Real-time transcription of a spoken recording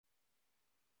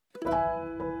Hi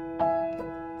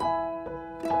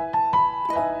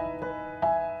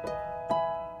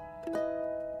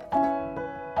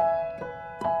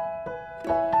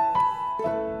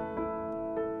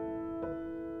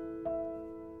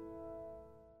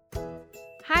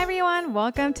everyone,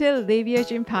 welcome to Live Your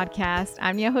Dream Podcast.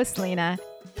 I'm your host, Lena.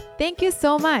 Thank you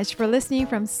so much for listening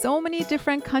from so many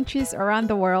different countries around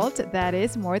the world. That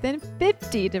is more than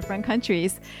 50 different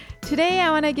countries. Today,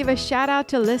 I want to give a shout out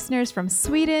to listeners from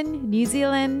Sweden, New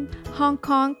Zealand, Hong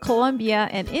Kong, Colombia,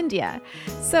 and India.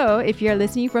 So if you're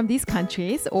listening from these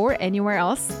countries or anywhere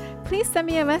else, please send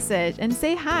me a message and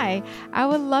say hi. I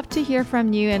would love to hear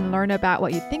from you and learn about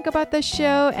what you think about the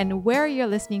show and where you're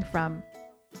listening from.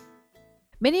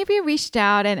 Many of you reached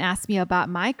out and asked me about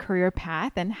my career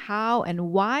path and how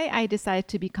and why I decided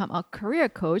to become a career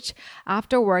coach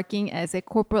after working as a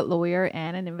corporate lawyer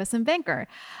and an investment banker.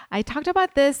 I talked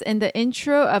about this in the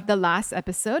intro of the last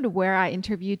episode where I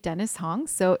interviewed Dennis Hong.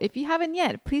 So if you haven't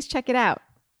yet, please check it out.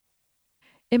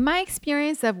 In my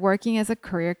experience of working as a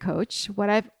career coach, what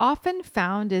I've often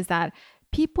found is that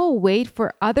people wait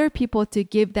for other people to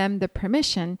give them the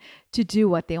permission to do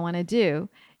what they want to do.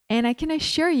 And I can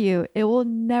assure you, it will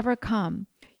never come.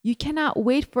 You cannot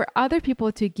wait for other people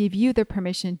to give you the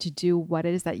permission to do what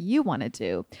it is that you want to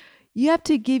do. You have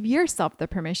to give yourself the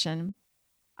permission.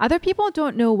 Other people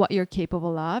don't know what you're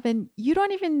capable of, and you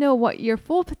don't even know what your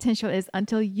full potential is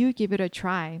until you give it a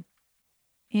try.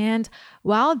 And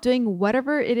while doing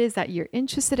whatever it is that you're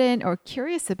interested in or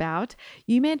curious about,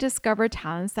 you may discover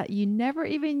talents that you never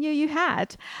even knew you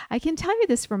had. I can tell you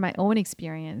this from my own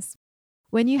experience.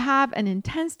 When you have an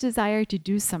intense desire to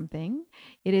do something,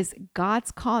 it is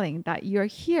God's calling that you're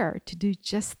here to do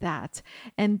just that.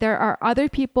 And there are other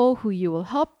people who you will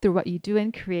help through what you do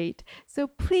and create. So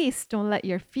please don't let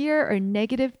your fear or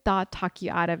negative thought talk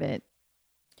you out of it.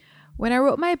 When I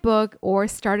wrote my book or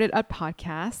started a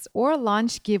podcast or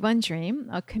launched Give One Dream,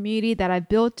 a community that I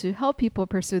built to help people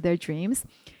pursue their dreams,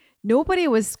 nobody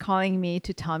was calling me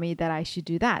to tell me that I should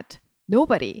do that.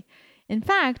 Nobody. In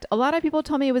fact, a lot of people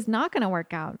told me it was not going to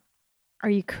work out. Are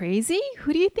you crazy?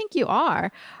 Who do you think you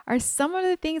are some of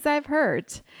the things I've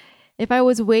heard. If I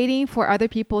was waiting for other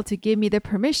people to give me the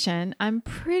permission, I'm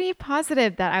pretty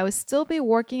positive that I would still be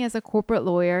working as a corporate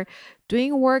lawyer,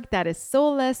 doing work that is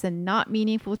soulless and not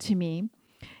meaningful to me.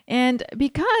 And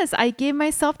because I gave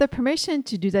myself the permission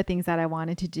to do the things that I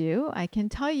wanted to do, I can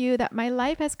tell you that my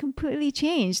life has completely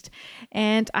changed.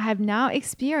 And I have now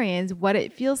experienced what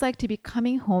it feels like to be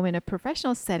coming home in a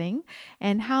professional setting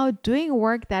and how doing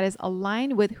work that is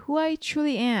aligned with who I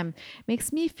truly am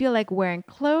makes me feel like wearing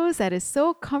clothes that is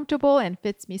so comfortable and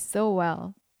fits me so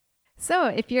well. So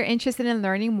if you're interested in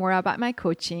learning more about my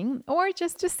coaching or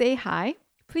just to say hi,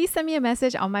 please send me a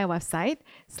message on my website,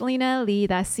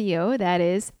 selenalee.co. That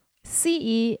is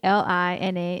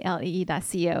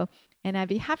CELINALEE.co. And I'd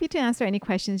be happy to answer any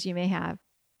questions you may have.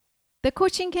 The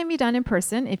coaching can be done in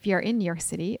person if you're in New York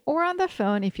City or on the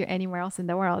phone if you're anywhere else in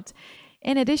the world.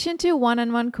 In addition to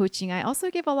one-on-one coaching, I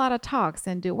also give a lot of talks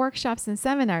and do workshops and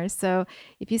seminars. So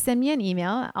if you send me an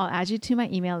email, I'll add you to my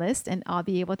email list and I'll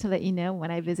be able to let you know when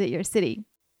I visit your city.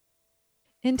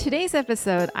 In today's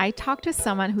episode, I talk to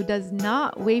someone who does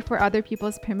not wait for other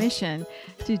people's permission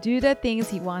to do the things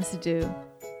he wants to do.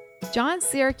 John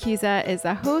Siracusa is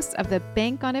the host of the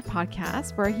Bank on It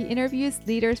podcast, where he interviews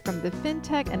leaders from the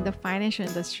fintech and the financial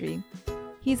industry.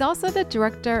 He's also the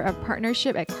director of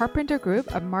partnership at Carpenter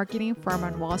Group, a marketing firm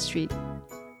on Wall Street.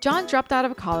 John dropped out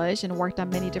of college and worked on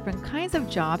many different kinds of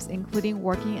jobs, including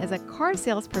working as a car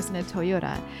salesperson at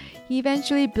Toyota. He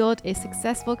eventually built a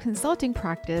successful consulting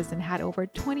practice and had over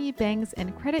 20 banks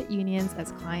and credit unions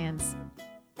as clients.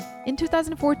 In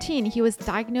 2014, he was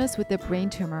diagnosed with a brain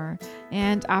tumor,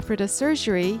 and after the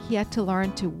surgery, he had to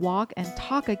learn to walk and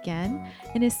talk again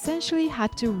and essentially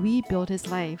had to rebuild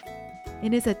his life.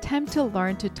 In his attempt to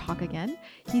learn to talk again,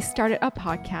 he started a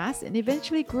podcast and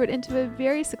eventually grew it into a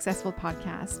very successful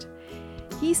podcast.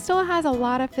 He still has a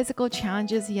lot of physical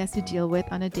challenges he has to deal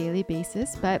with on a daily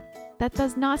basis, but that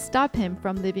does not stop him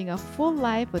from living a full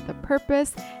life with a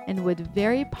purpose and with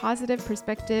very positive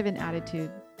perspective and attitude.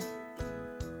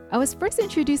 I was first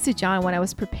introduced to John when I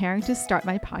was preparing to start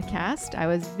my podcast. I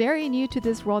was very new to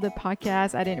this world of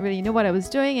podcasts. I didn't really know what I was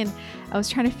doing and I was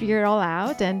trying to figure it all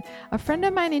out. And a friend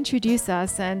of mine introduced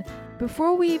us, and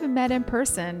before we even met in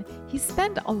person, he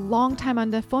spent a long time on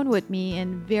the phone with me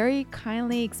and very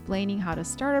kindly explaining how to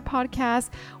start a podcast,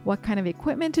 what kind of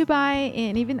equipment to buy,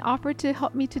 and even offered to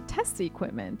help me to test the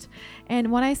equipment.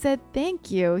 And when I said thank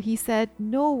you, he said,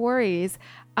 "No worries.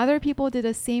 Other people did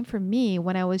the same for me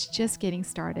when I was just getting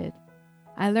started."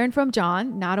 I learned from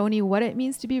John not only what it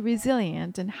means to be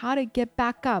resilient and how to get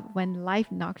back up when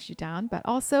life knocks you down, but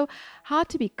also how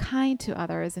to be kind to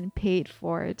others and pay it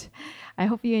forward. I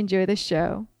hope you enjoy the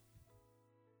show.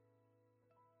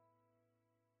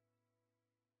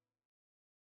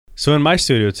 So in my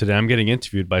studio today, I'm getting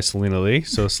interviewed by Selena Lee.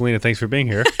 So Selena, thanks for being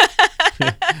here.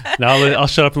 Now I'll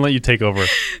shut up and let you take over.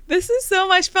 This is so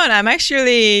much fun. I'm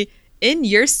actually in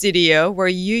your studio where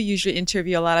you usually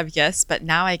interview a lot of guests, but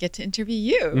now I get to interview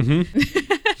you.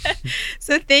 Mm-hmm.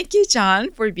 So thank you,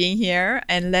 John, for being here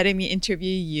and letting me interview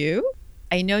you.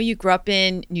 I know you grew up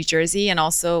in New Jersey and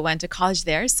also went to college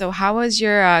there. So how was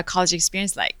your college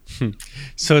experience like?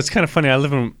 So it's kind of funny.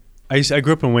 I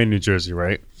grew up in Wayne, New Jersey,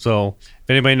 right? So if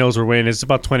anybody knows where Wayne is, it's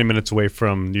about 20 minutes away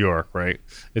from New York, right?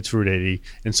 It's Route 80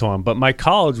 and so on. But my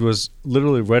college was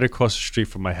literally right across the street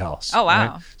from my house. Oh,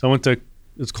 wow. Right? So I went to,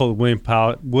 it's called William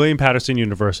Patterson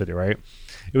University, right?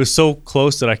 It was so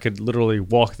close that I could literally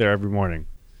walk there every morning.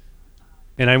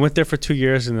 And I went there for 2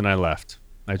 years and then I left.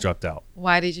 I dropped out.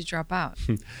 Why did you drop out?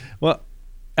 Well,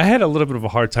 I had a little bit of a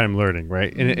hard time learning,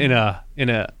 right? In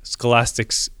a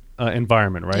scholastics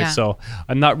environment, right? Yeah. So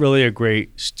I'm not really a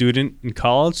great student in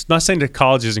college. Not saying that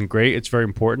college isn't great; it's very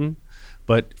important,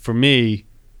 but for me,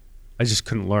 I just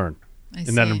couldn't learn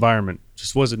in that environment.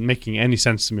 Just wasn't making any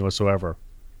sense to me whatsoever.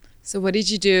 So what did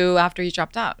you do after you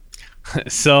dropped out?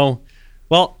 So,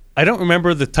 well, I don't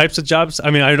remember the types of jobs.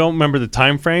 I mean, I don't remember the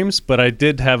time frames, but I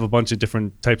did have a bunch of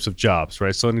different types of jobs,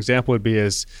 right? So an example would be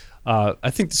I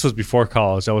think this was before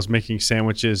college. I was making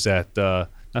sandwiches at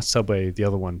not Subway, the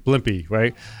other one, Blimpie,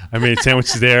 right? I made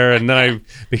sandwiches there, and then I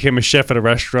became a chef at a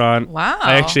restaurant. Wow.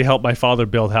 I actually helped my father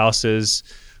build houses.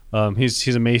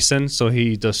 He's a mason, so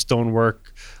he does stone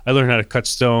work. I learned how to cut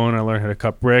stone. I learned how to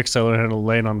cut bricks. I learned how to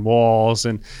lay it on walls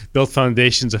and build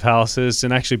foundations of houses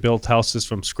and actually built houses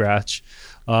from scratch.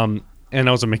 And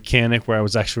I was a mechanic where I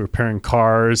was actually repairing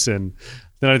cars, and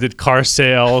then I did car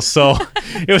sales. So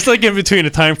it was like in between the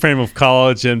time frame of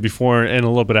college and before and a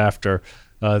little bit after.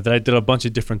 That I did a bunch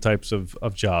of different types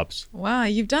of jobs. Wow,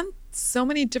 you've done so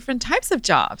many different types of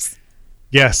jobs.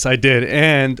 Yes, I did.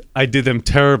 And I did them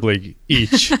terribly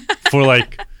each for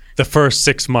like the first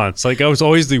 6 months. Like I was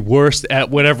always the worst at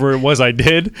whatever it was I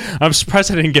did. I'm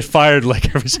surprised I didn't get fired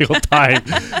like every single time.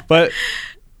 But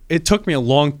it took me a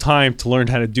long time to learn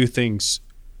how to do things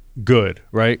good,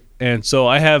 right? And so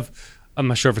I'm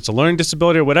not sure if it's a learning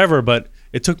disability or whatever, but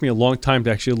it took me a long time to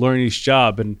actually learn each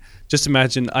job. And just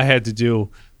imagine I had to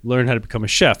learn how to become a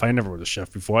chef. I never was a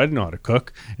chef before. I didn't know how to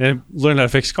cook. And learn how to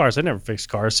fix cars. I never fixed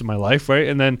cars in my life, right?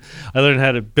 And then I learned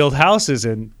how to build houses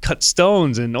and cut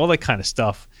stones and all that kind of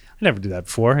stuff. I never did that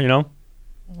before, you know?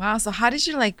 Wow, so how did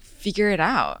you figure it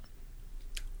out?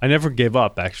 I never gave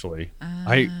up, actually.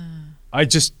 I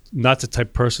just not the type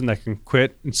of person that can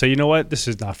quit and say, you know what, this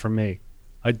is not for me.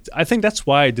 I think that's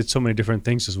why I did so many different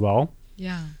things as well.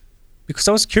 Yeah. Because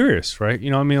I was curious, right? You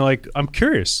know, I mean, I'm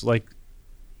curious,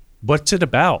 what's it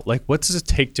about? What does it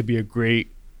take to be a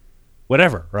great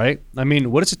whatever, right? I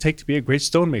mean, what does it take to be a great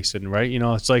stonemason, right? You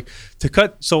know, it's like to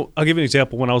cut. So I'll give you an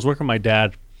example. When I was working with my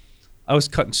dad, I was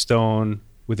cutting stone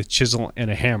with a chisel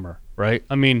and a hammer, right?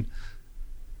 I mean,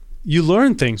 you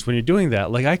learn things when you're doing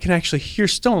that. I can actually hear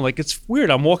stone. It's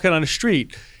weird. I'm walking on the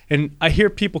street and I hear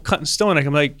people cutting stone.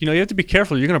 I'm like, you have to be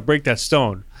careful. You're going to break that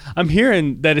stone. I'm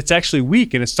hearing that it's actually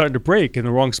weak and it's starting to break in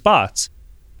the wrong spots.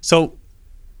 So,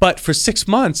 but for 6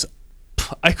 months,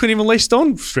 I couldn't even lay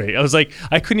stone straight. I was like,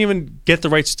 I couldn't even get the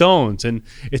right stones. And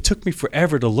it took me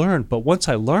forever to learn. But once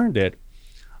I learned it,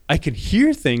 I can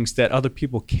hear things that other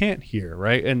people can't hear,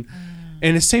 right? And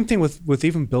the same thing with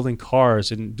even building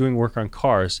cars and doing work on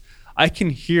cars. I can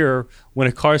hear when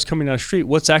a car is coming down the street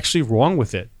what's actually wrong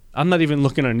with it. I'm not even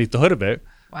looking underneath the hood of it.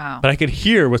 Wow. But I could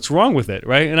hear what's wrong with it,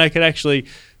 right? And I could actually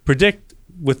predict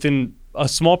within a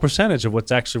small percentage of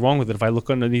what's actually wrong with it if I look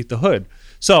underneath the hood.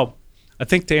 So I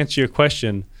think to answer your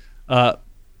question, I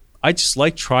just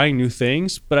like trying new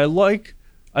things, but I like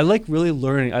really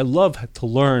learning. I love to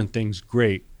learn things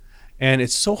great. And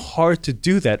it's so hard to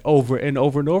do that over and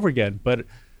over and over again. But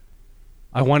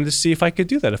I wanted to see if I could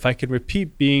do that, if I could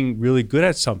repeat being really good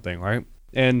at something, right?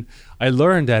 And I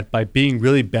learned that by being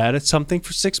really bad at something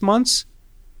for 6 months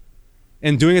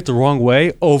and doing it the wrong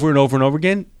way over and over and over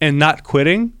again and not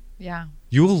quitting, yeah,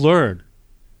 you will learn.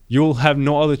 You will have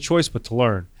no other choice but to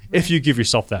learn if you give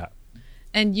yourself that.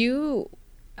 And you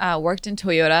worked in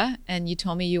Toyota and you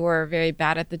told me you were very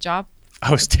bad at the job. I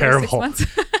was terrible.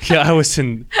 Yeah, I was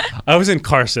in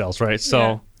car sales, right?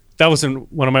 So that was in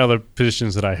one of my other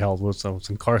positions that I held I was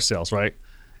in car sales, right?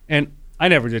 And I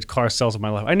never did car sales in my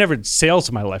life. I never did sales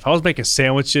in my life. I was making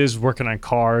sandwiches, working on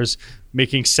cars,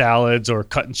 making salads or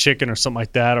cutting chicken or something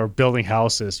like that, or building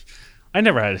houses. I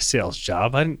never had a sales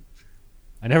job. I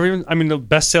mean, the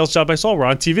best sales job I saw were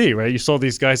on TV, right? You saw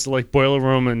these guys like Boiler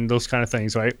Room and those kind of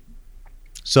things, right?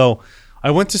 So I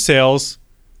went to sales,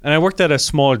 and I worked at a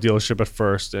smaller dealership at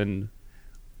first, and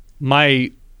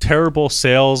my terrible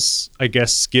sales, I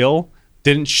guess, skill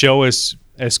didn't show as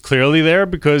clearly there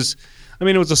because, I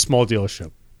mean, it was a small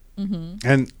dealership.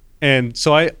 Mm-hmm. And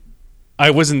so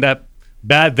I wasn't that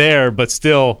bad there, but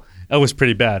still, I was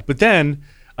pretty bad. But then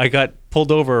I got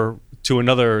pulled over to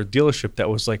another dealership that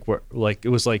was like it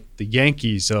was like the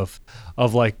Yankees of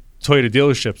like Toyota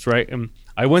dealerships, right? And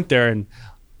I went there, and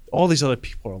all these other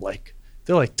people are like,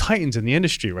 they're like titans in the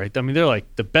industry, right? I mean, they're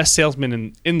like the best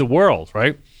salesmen in the world,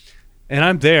 right? And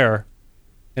I'm there,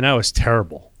 and I was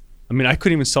terrible. I mean, I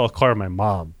couldn't even sell a car to my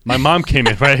mom. My mom came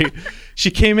in, right? She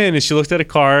came in and she looked at a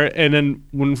car, and then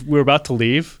when we were about to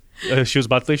leave, she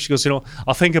goes,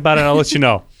 I'll think about it and I'll let you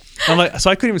know. I'm like, so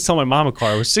I couldn't even sell my mom a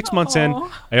car. It was 6 months in.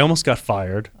 I almost got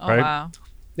fired, right? Wow.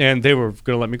 And they were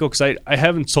going to let me go because I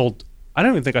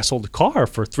don't even think I sold a car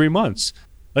for 3 months.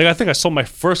 Like, I think I sold my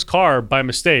first car by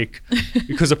mistake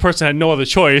because the person had no other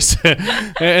choice.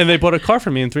 And they bought a car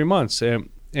for me in 3 months. And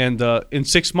in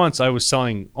 6 months, I was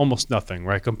selling almost nothing,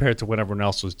 right, compared to what everyone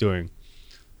else was doing.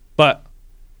 But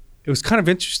it was kind of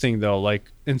interesting, though.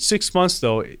 Like, in 6 months,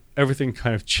 though, everything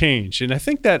kind of changed. And I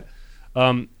think that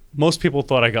most people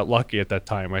thought I got lucky at that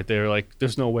time, right? They were like,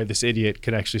 there's no way this idiot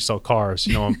can actually sell cars,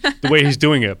 the way he's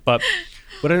doing it. But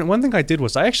one thing I did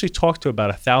was I actually talked to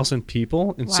about 1,000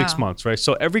 people in 6 months, right?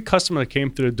 So every customer that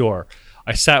came through the door,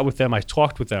 I sat with them, I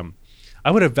talked with them.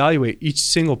 I would evaluate each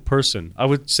single person. I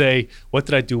would say, what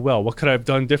did I do well? What could I have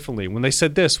done differently? When they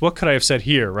said this, what could I have said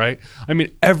here, right? I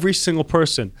mean, every single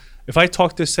person. If I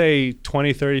talked to, say,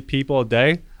 20, 30 people a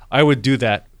day, I would do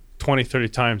that 20, 30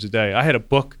 times a day. I had a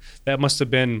book that must have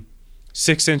been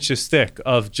 6 inches thick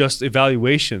of just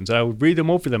evaluations. I would read them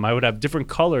over them. I would have different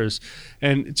colors,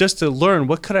 and just to learn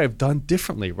what could I have done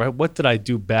differently, right? What did I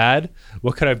do bad?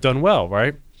 What could I have done well,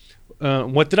 right?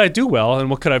 What did I do well, and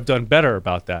what could I have done better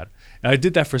about that? And I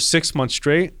did that for 6 months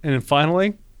straight, and then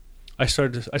finally, I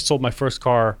sold my first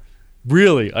car.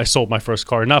 Really, I sold my first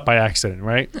car, not by accident,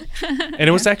 right? And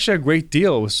it was actually a great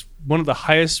deal. It was one of the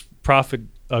highest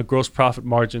gross profit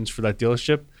margins for that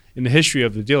dealership in the history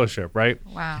of the dealership, right?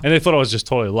 Wow. And they thought I was just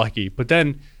totally lucky. But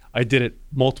then I did it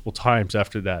multiple times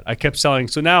after that. I kept selling.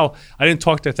 So now I didn't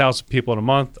talk to 1,000 people in a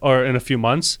month or in a few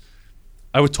months.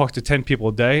 I would talk to 10 people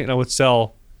a day, and I would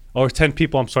sell, or 10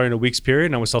 people, in a week's period,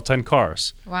 and I would sell 10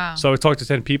 cars. Wow. So I would talk to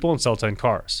 10 people and sell 10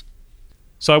 cars.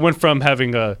 So I went from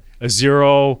having a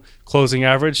 0 closing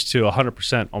average to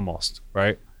 100% almost,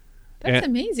 right? That's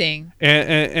amazing.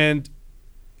 And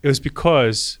it was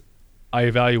because I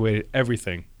evaluated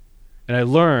everything. And I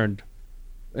learned,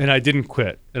 and I didn't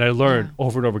quit. And I learned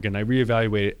over and over again. I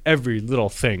reevaluated every little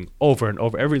thing over and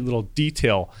over, every little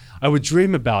detail. I would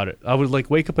dream about it. I would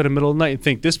wake up in the middle of the night and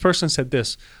think, this person said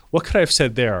this. What could I have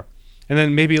said there? And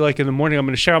then maybe in the morning I'm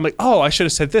in the shower, I'm like, oh, I should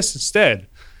have said this instead.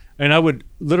 And I would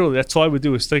literally, that's all I would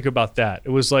do is think about that. It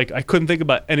was like I couldn't think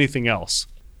about anything else.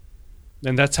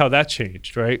 And that's how that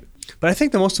changed, right? But I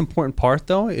think the most important part,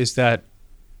 though, is that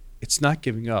it's not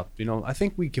giving up. I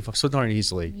think we give up so darn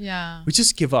easily. Yeah. We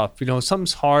just give up.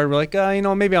 Something's hard. We're like,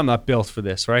 maybe I'm not built for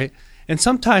this, right? And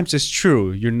sometimes it's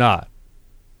true, you're not.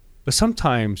 But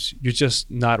sometimes you're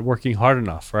just not working hard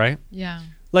enough, right? Yeah.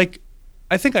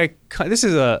 I think this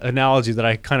is an analogy that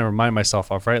I kind of remind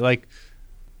myself of, right?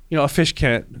 A fish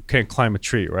can't climb a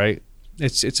tree, right?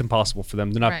 It's impossible for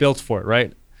them. They're not built for it,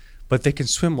 right? But they can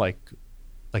swim like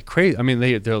crazy. I mean,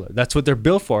 that's what they're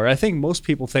built for. I think most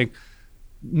people think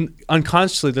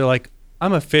unconsciously they're like,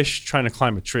 I'm a fish trying to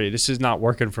climb a tree. This is not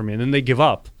working for me, and then they give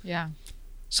up. Yeah.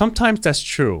 Sometimes that's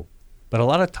true, but a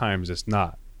lot of times it's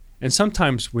not. And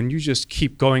sometimes when you just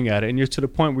keep going at it, and you're to the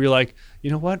point where you're like, you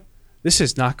know what? This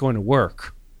is not going to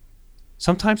work.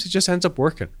 Sometimes it just ends up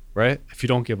working, right? If you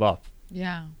don't give up.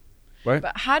 Yeah. Right.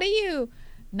 But how do you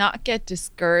not get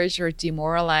discouraged or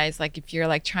demoralized? If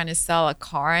you're trying to sell a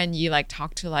car and you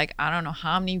talk to I don't know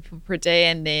how many people per day,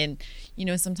 and then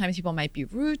sometimes people might be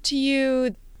rude to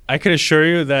you. I can assure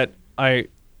you that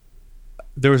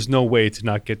there was no way to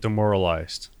not get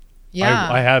demoralized.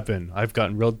 Yeah. I have been. I've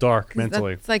gotten real dark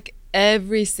mentally. It's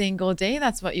every single day.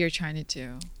 That's what you're trying to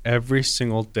do. Every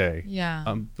single day.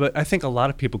 Yeah. But I think a lot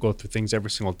of people go through things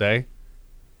every single day.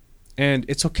 And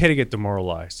it's okay to get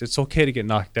demoralized. It's okay to get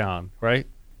knocked down, right?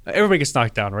 Everybody gets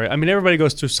knocked down, right? I mean, everybody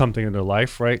goes through something in their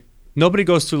life, right? Nobody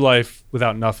goes through life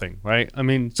without nothing, right? I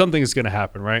mean, something is going to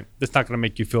happen, right? It's not going to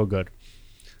make you feel good.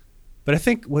 But I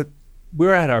think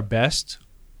we're at our best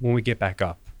when we get back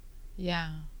up,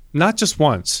 Yeah. not just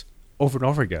once, over and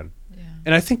over again. Yeah.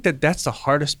 And I think that that's the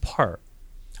hardest part.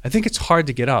 I think it's hard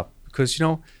to get up because, you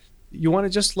know, you want to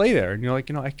just lay there and you're like,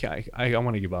 you know, I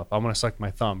want to give up. I want to suck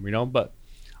my thumb, you know, but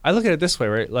I look at it this way,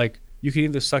 right? Like you can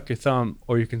either suck your thumb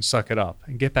or you can suck it up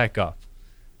and get back up.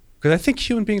 Because I think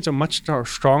human beings are much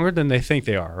stronger than they think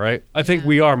they are, right? I think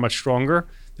we are much stronger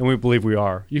than we believe we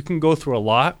are. You can go through a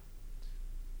lot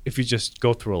if you just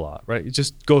go through a lot, right? You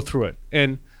just go through it.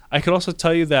 And I could also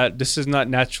tell you that this is not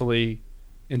naturally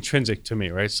intrinsic to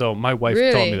me, right? So my wife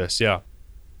taught me this, yeah.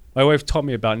 My wife taught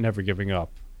me about never giving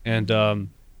up. And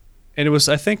it was,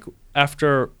 I think,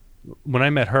 after when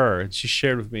I met her and she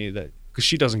shared with me that, because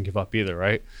she doesn't give up either,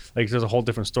 right? Like there's a whole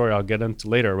different story I'll get into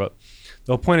later. But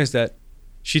the whole point is that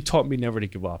she taught me never to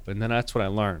give up. And then that's what I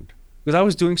learned. Because I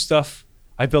was doing stuff,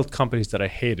 I built companies that I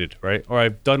hated, right? Or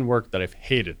I've done work that I've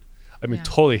hated. I mean,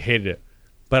 totally hated it.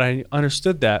 But I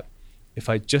understood that if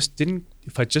I just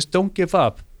don't give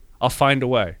up, I'll find a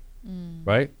way,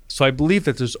 right? So I believe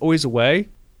that there's always a way.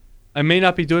 I may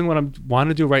not be doing what I want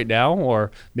to do right now,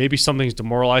 or maybe something's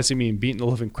demoralizing me and beating the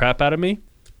living crap out of me.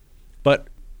 But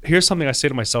here's something I say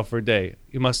to myself every day.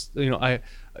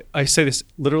 I say this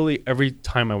literally every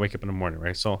time I wake up in the morning,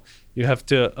 right? So you have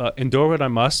to endure what I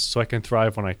must so I can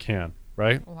thrive when I can,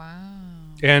 right? Wow.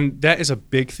 And that is a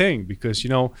big thing because, you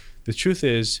know, the truth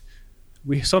is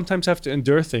we sometimes have to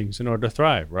endure things in order to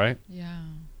thrive, right? Yeah.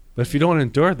 But if you don't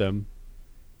endure them,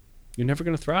 you're never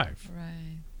going to thrive.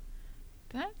 Right.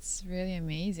 That's really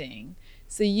amazing.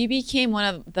 So you became one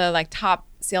of the like top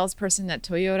salesperson at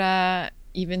Toyota,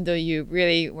 even though you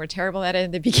really were terrible at it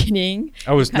in the beginning.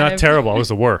 I was not terrible. I was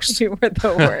the worst. You were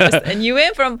the worst. And you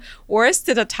went from worst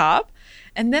to the top.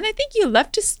 And then I think you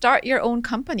left to start your own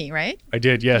company, right? I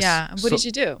did, yes. Yeah. And what did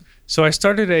you do? So I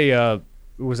started it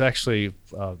was actually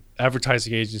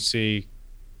advertising agency,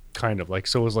 kind of like,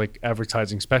 so it was like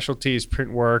advertising specialties,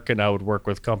 print work, and I would work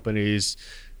with companies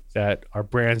that are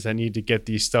brands that need to get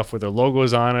these stuff with their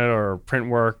logos on it or print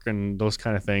work and those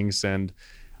kind of things. And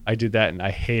I did that and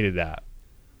I hated that.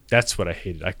 That's what I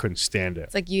hated. I couldn't stand it.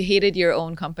 It's like you hated your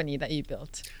own company that you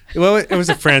built. Well, it was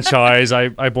a franchise. I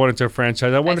bought into a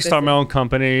franchise. I wanted to start my own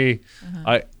company.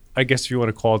 I guess if you want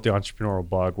to call it the entrepreneurial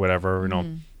bug, whatever, you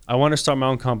know. I wanted to start my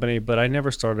own company, but I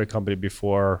never started a company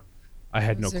before. I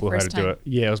had no clue how to do it.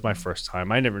 Yeah, it was my first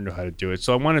time. I never knew how to do it.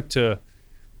 So I wanted to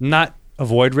not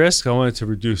avoid risk. I wanted to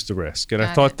reduce the risk. And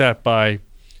I thought that by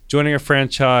joining a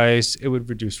franchise, it would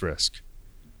reduce risk.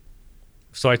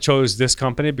 So I chose this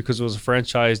company because it was a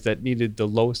franchise that needed the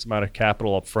lowest amount of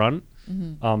capital up front,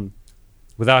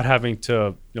 without having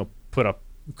to, you know, put up,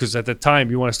 because at the time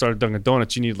you want to start a Dunkin'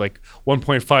 Donuts, you need like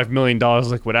 $1.5 million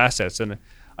liquid assets. And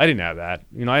I didn't have that.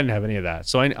 You know, I didn't have any of that.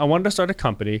 So I wanted to start a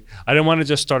company. I didn't want to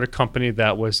just start a company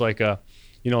that was like a,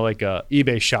 you know, like a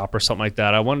eBay shop or something like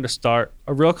that. I wanted to start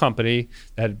a real company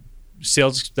that had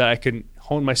sales, that I could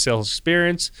hone my sales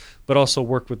experience, but also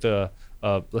work with the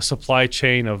supply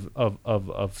chain of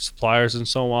suppliers and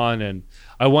so on. And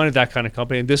I wanted that kind of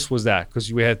company. And this was that,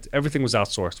 because we had, everything was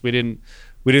outsourced. We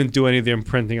didn't do any of the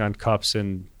imprinting on cups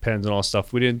and pens and all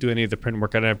stuff. We didn't do any of the print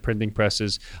work. I didn't have printing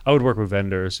presses. I would work with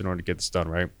vendors in order to get this done,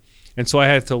 right? And so I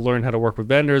had to learn how to work with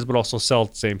vendors, but also sell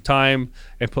at the same time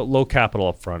and put low capital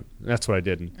up front. And that's what I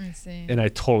did. I see. And I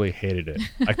totally hated it.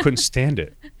 I couldn't stand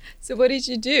it. So what did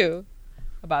you do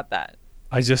about that?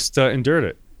 I just endured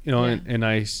it, you know, and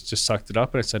I just sucked it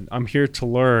up. And I said, I'm here to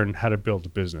learn how to build a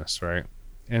business, right?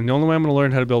 And the only way I'm going to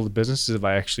learn how to build a business is if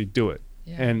I actually do it.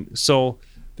 Yeah. And so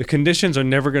the conditions are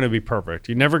never going to be perfect.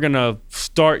 You're never going to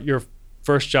start your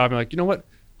first job and like, you know what?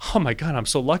 Oh my God, I'm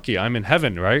so lucky. I'm in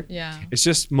heaven, right? Yeah. It's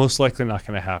just most likely not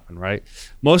going to happen, right?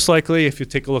 Most likely, if you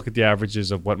take a look at the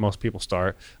averages of what most people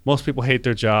start, most people hate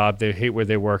their job. They hate where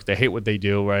they work. They hate what they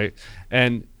do, right?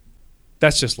 And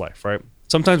that's just life, right?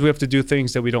 Sometimes we have to do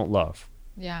things that we don't love.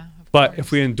 Yeah. But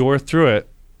if we endure through it,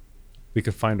 we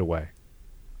could find a way.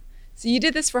 So you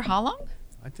did this for how long?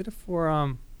 I did it for,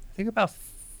 I think about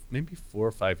maybe 4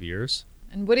 or 5 years.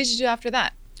 And what did you do after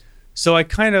that? So it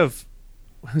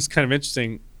was kind of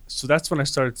interesting. So that's when I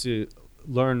started to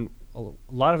learn a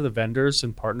lot of the vendors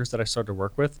and partners that I started to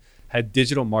work with had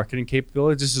digital marketing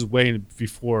capabilities. This is way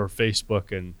before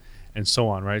Facebook and so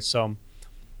on, right? So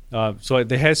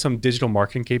they had some digital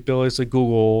marketing capabilities like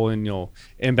Google and, you know,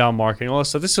 inbound marketing, all this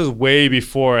stuff. This was way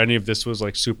before any of this was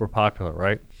like super popular,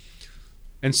 right?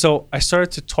 And so I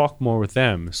started to talk more with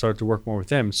them, started to work more with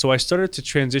them. So I started to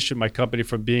transition my company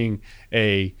from being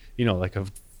a, you know, like a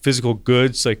physical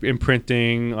goods, like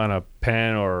imprinting on a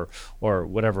pen or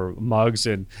whatever, mugs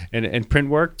and print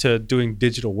work, to doing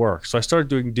digital work. So I started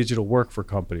doing digital work for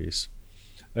companies.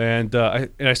 And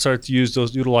I started to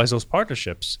utilize those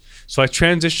partnerships. So I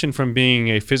transitioned from being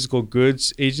a physical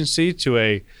goods agency to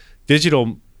a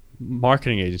digital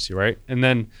marketing agency, right? And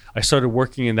then I started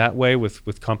working in that way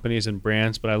with companies and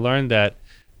brands. But I learned that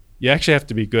you actually have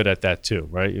to be good at that too,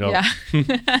 right? Yeah.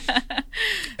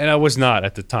 And I was not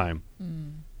at the time.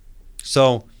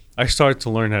 So I started to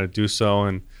learn how to do so,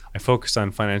 and I focused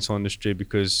on financial industry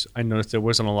because I noticed there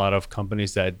wasn't a lot of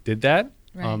companies that did that.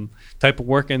 Right. Type of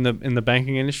work in the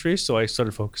banking industry. So I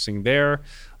started focusing there.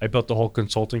 I built the whole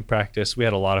consulting practice. We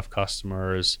had a lot of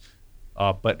customers,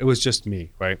 but it was just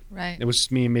me, right? Right. It was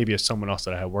just me and maybe someone else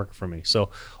that I had working for me. So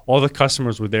all the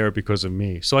customers were there because of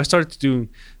me. So I started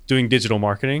doing digital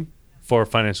marketing for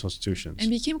financial institutions. And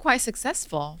became quite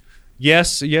successful.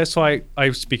 Yes. So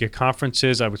I speak at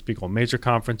conferences. I would speak on major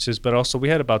conferences, but also we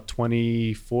had about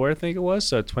 24, I think it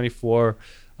was, 24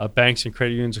 banks and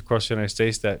credit unions across the United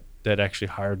States that actually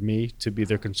hired me to be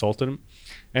their consultant,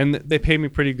 and they paid me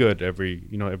pretty good every.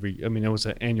 I mean, it was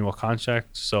an annual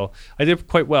contract, so I did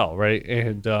quite well, right?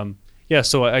 And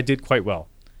so I did quite well.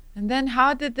 And then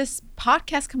how did this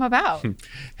podcast come about?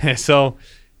 So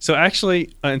actually,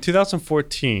 in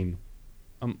 2014,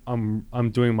 I'm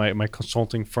doing my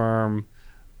consulting firm.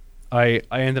 I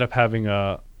ended up having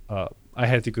I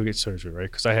had to go get surgery,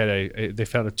 right? Because I had they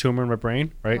found a tumor in my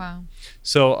brain, right? Wow.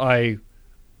 So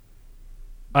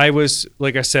I was,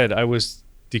 like I said, I was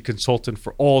the consultant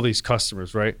for all these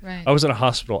customers, right? Right. I was in a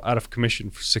hospital out of commission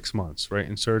for 6 months, right?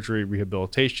 In surgery,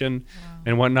 rehabilitation,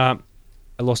 and whatnot.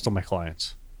 I lost all my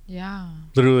clients. Yeah.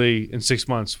 Literally in 6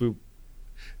 months,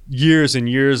 years and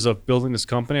years of building this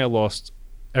company, I lost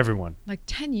everyone. Like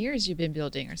 10 years you've been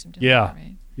building or something Yeah. like that,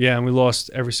 right? Yeah, and we lost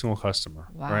every single customer,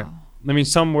 Wow. right? I mean,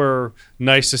 some were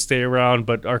nice to stay around,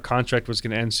 but our contract was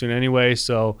going to end soon anyway.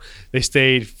 So they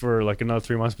stayed for like another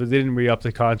 3 months, but they didn't re-up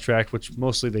the contract, which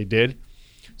mostly they did.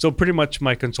 So pretty much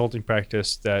my consulting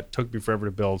practice that took me forever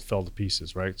to build fell to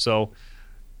pieces, right? So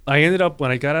I ended up, when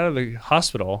I got out of the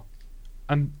hospital,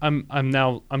 I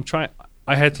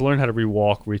had to learn how to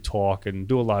re-walk, re-talk, and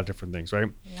do a lot of different things, right?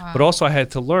 Wow. But also I had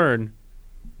to learn,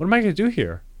 what am I going to do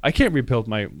here? I can't rebuild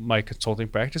my consulting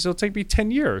practice. It'll take me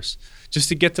 10 years just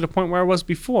to get to the point where I was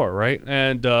before, right?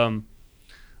 And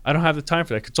I don't have the time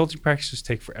for that. Consulting practices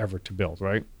take forever to build,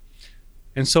 right?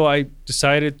 And so I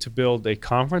decided to build a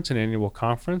conference, an annual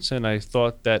conference, and I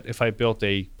thought that if I built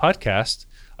a podcast,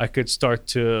 I could start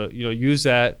to use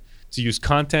that to use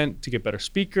content to get better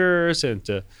speakers and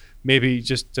to maybe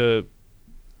just to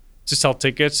sell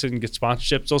tickets and get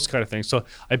sponsorships, those kind of things. So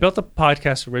I built a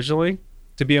podcast originally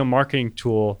to be a marketing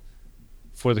tool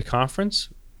for the conference,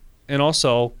 and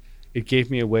also it gave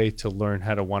me a way to learn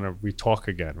how to want to re-talk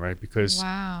again, right? Because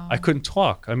Wow. I couldn't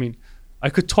talk. I mean, I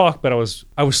could talk, but I was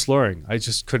slurring. I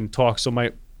just couldn't talk. So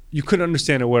you couldn't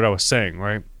understand a word I was saying,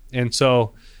 right? And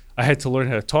so I had to learn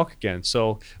how to talk again.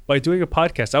 So by doing a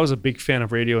podcast, I was a big fan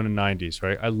of radio in the 90s,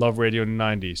 right? I love radio in the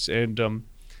 90s. And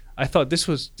I thought this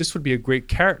would be a great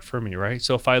carrot for me, right?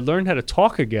 So if I learned how to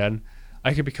talk again,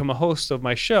 I could become a host of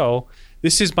my show.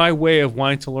 This is my way of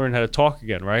wanting to learn how to talk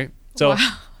again, right? So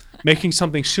Wow. making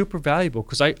something super valuable,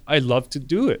 because I love to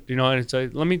do it, and it's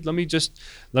like, let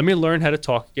me learn how to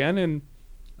talk again, and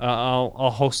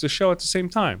I'll host the show at the same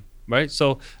time, right?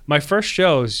 So my first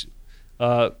shows,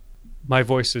 my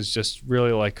voice is just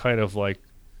really like kind of like,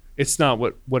 it's not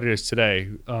what it is today,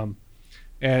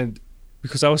 and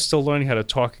because I was still learning how to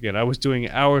talk again, I was doing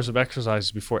hours of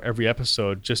exercises before every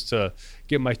episode just to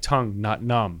get my tongue not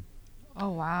numb.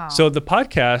 Oh, wow. So the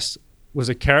podcast was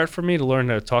a carrot for me to learn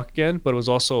how to talk again, but it was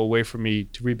also a way for me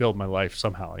to rebuild my life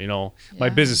somehow, my Yeah.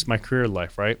 business, my career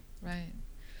life, right? Right.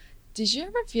 Did you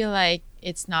ever feel like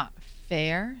it's not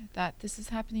fair that this is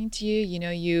happening to you?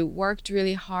 You worked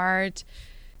really hard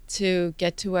to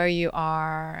get to where you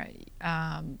are.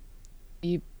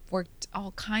 You worked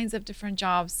all kinds of different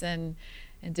jobs and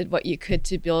did what you could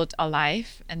to build a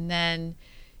life. And then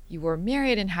you were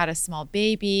married and had a small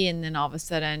baby. And then all of a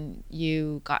sudden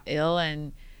you got ill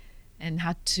and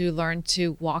had to learn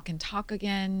to walk and talk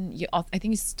again. I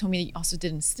think you told me you also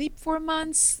didn't sleep for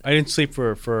months. I didn't sleep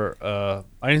I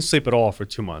didn't sleep at all for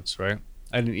 2 months, right?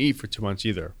 I didn't eat for 2 months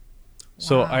either.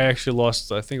 So Wow. I actually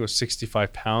lost, I think it was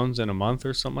 65 pounds in a month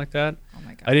or something like that. Oh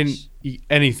my gosh. I didn't eat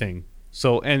anything.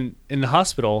 So, and in the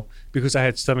hospital, because I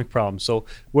had stomach problems. So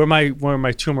where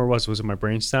my tumor was in my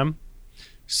brainstem.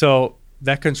 So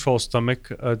that controls stomach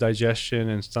digestion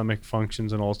and stomach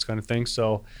functions and all this kind of things.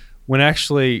 So when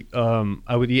actually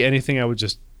I would eat anything, it would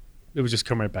just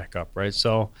come right back up, right?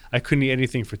 So I couldn't eat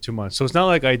anything for 2 months. So it's not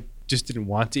like I just didn't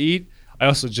want to eat. I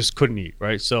also just couldn't eat,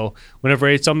 right? So whenever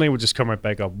I ate something, it would just come right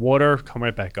back up. Water, come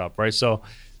right back up, right? So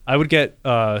I would get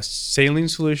saline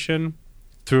solution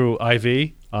through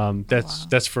IV. Wow.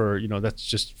 That's for, that's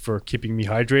just for keeping me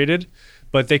hydrated.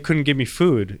 But they couldn't give me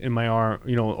food in my arm,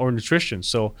 or nutrition.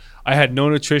 So I had no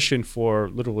nutrition for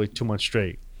literally 2 months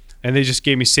straight, and they just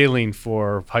gave me saline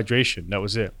for hydration. That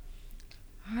was it.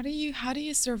 How do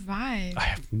you survive? I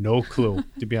have no clue,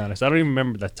 to be honest. I don't even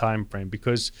remember that time frame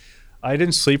because I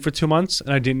didn't sleep for 2 months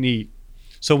and I didn't eat.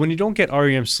 So when you don't get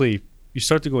REM sleep, you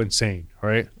start to go insane,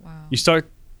 right? Wow. You start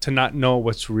to not know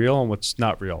what's real and what's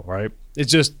not real, right?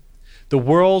 It's just the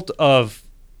world of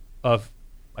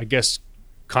I guess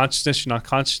consciousness, not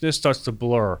consciousness, starts to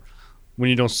blur when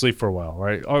you don't sleep for a while,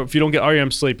 right? Or if you don't get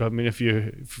REM sleep, I mean, if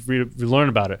you learn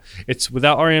about it, it's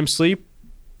without REM sleep,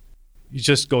 you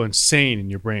just go insane in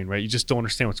your brain, right? You just don't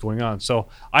understand what's going on. So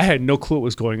I had no clue what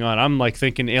was going on. I'm like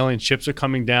thinking alien ships are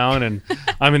coming down, and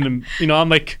I'm in the, I'm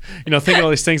like, thinking all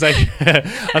these things. I'm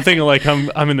thinking like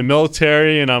I'm in the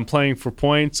military and I'm playing for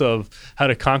points of how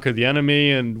to conquer the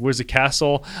enemy and where's the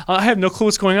castle. I have no clue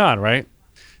what's going on, right?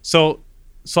 So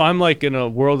I'm like in a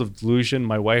world of delusion.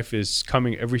 My wife is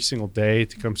coming every single day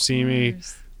to come see me.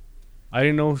 I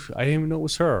didn't even know it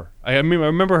was her. I mean, I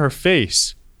remember her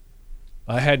face.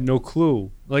 I had no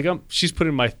clue. Like she's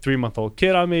putting my 3-month-old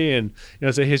kid on me, and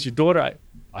say, "Here's your daughter."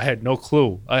 I had no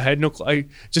clue. I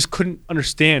just couldn't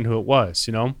understand who it was,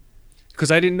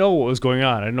 because I didn't know what was going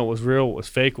on. I didn't know what was real, what was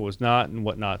fake, what was not, and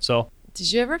whatnot. So,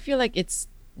 did you ever feel like it's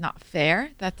not fair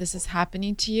that this is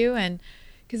happening to you? And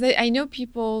because I know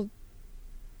people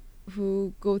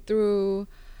who go through,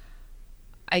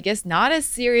 I guess, not as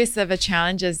serious of a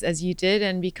challenge as you did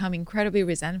and become incredibly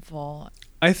resentful.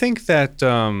 I think that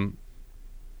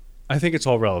I think it's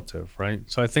all relative, right?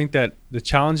 So I think that the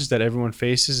challenges that everyone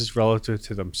faces is relative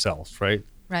to themselves, right?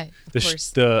 Right, of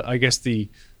course. I guess the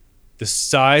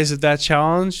size of that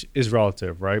challenge is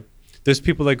relative, right? There's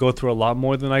people that go through a lot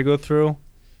more than I go through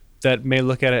that may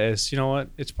look at it as,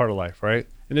 it's part of life, right?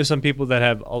 And there's some people that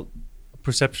have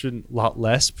perceptively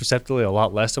a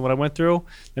lot less than what I went through.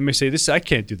 They may say, I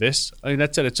can't do this. I mean,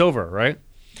 that's it, it's over, right?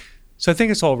 So I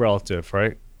think it's all relative,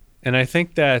 right? And I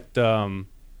think that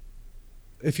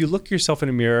if you look yourself in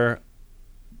a mirror,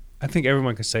 I think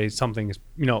everyone can say something is,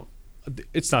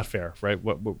 it's not fair, right?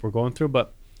 What we're going through,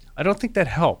 but I don't think that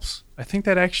helps. I think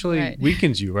that actually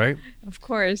weakens you, right? Of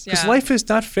course, yeah. Because life is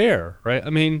not fair, right? I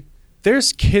mean,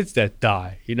 there's kids that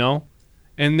die,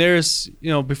 and there's,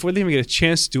 before they even get a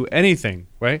chance to do anything,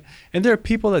 right? And there are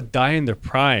people that die in their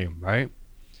prime, right?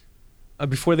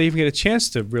 Before they even get a chance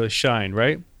to really shine,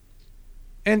 right?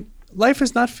 And life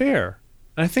is not fair.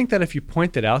 And I think that if you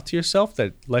point it out to yourself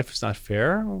that life is not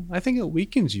fair, I think it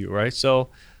weakens you, right? So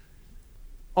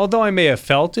although I may have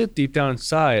felt it deep down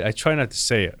inside, I try not to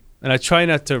say it. And I try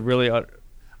not to really,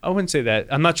 I wouldn't say that.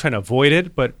 I'm not trying to avoid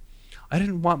it, but I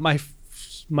didn't want my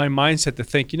mindset to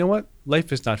think,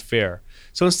 life is not fair.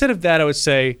 So instead of that, I would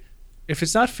say, if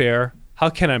it's not fair, how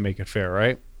can I make it fair,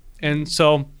 right? And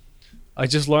so I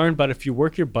just learned, but if you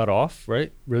work your butt off,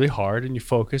 right, really hard, and you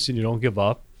focus and you don't give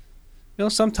up,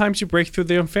 sometimes you break through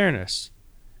the unfairness.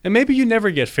 And maybe you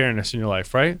never get fairness in your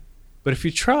life, right? But if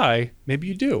you try, maybe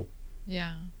you do.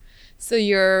 Yeah. So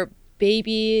your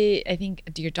baby, I think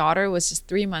your daughter was just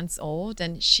 3 months old,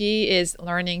 and she is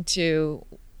learning to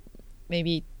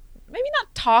maybe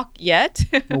not talk yet.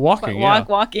 Walking,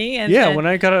 walking. And when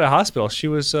I got out of the hospital, she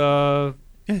was a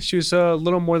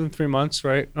little more than 3 months,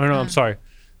 right? Oh, no, I'm sorry.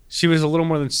 She was a little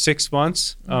more than 6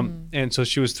 months. And so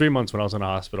she was 3 months when I was in the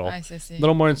hospital. I see. A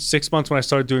little more than 6 months when I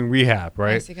started doing rehab,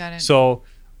 right? I see, got it. So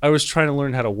I was trying to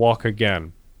learn how to walk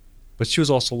again. But she was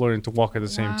also learning to walk at the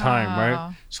same time,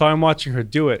 right? So I'm watching her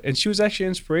do it. And she was actually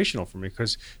inspirational for me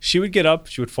because she would get up,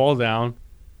 she would fall down.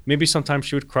 Maybe sometimes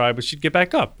she would cry, but she'd get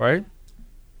back up, right?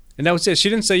 And that was it. She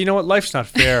didn't say, life's not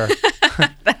fair.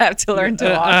 I have to learn to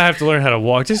walk. I have to learn how to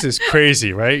walk. This is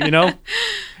crazy, right?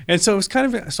 And so it was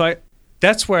kind of,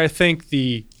 that's where I think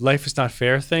the life is not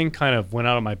fair thing kind of went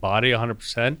out of my body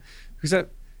 100%. Because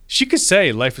she could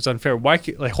say life is unfair. Why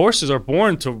can't, horses are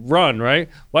born to run, right?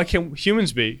 Why can't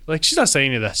humans be? She's not saying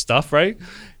any of that stuff, right?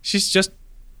 She's just,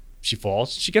 she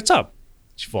falls, she gets up.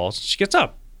 She falls, she gets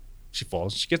up. She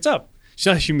falls, she gets up. She's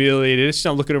not humiliated. She's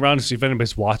not looking around to see if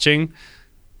anybody's watching.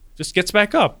 Just gets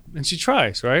back up and she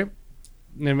tries, right?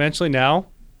 And eventually now,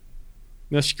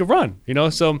 she could run,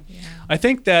 So I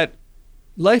think that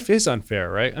life is unfair,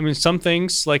 right? I mean, some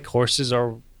things like horses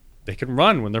they can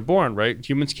run when they're born, right?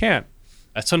 Humans can't.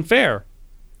 That's unfair.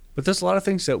 But there's a lot of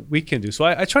things that we can do. So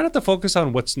I try not to focus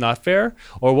on what's not fair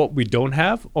or what we don't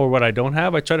have or what I don't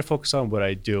have. I try to focus on what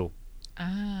I do.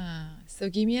 So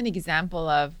give me an example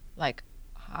of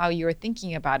how you were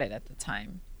thinking about it at the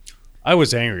time. I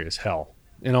was angry as hell.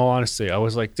 In all honesty, I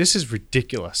was like, this is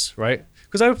ridiculous, right?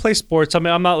 because I would play sports. I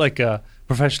mean, I'm not like a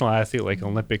professional athlete, like an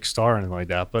Olympic star or anything like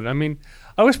that. But I mean,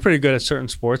 I was pretty good at certain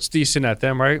sports, decent at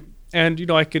them, right? And you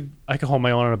know, I could hold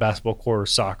my own on a basketball court or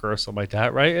soccer or something like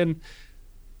that, right? And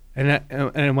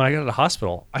when I got to the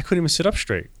hospital, I couldn't even sit up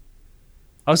straight.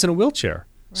 I was in a wheelchair.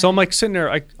 Right. So I'm like sitting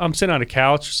there, I'm sitting on a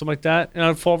couch or something like that, and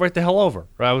I'd fall right the hell over.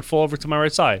 Right? I would fall over to my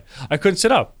right side. I couldn't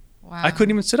sit up. Wow. I couldn't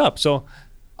even sit up. So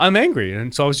I'm angry.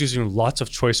 And so I was using lots of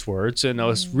choice words, and I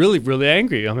was really, really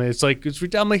angry. I mean,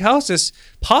 I'm like, how is this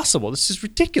possible? This is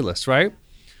ridiculous, right?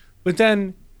 But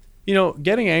then, you know,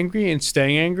 getting angry and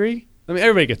staying angry, I mean,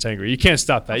 everybody gets angry. You can't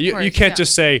stop that. You can't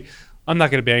just say, I'm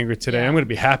not going to be angry today. I'm going to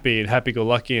be happy and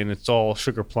happy-go-lucky, and it's all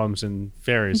sugar plums and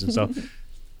fairies and stuff.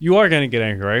 You are going to get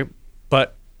angry, right?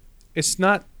 But it's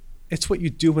what you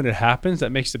do when it happens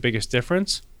that makes the biggest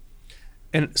difference.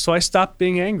 And so I stopped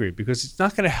being angry because it's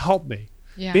not going to help me.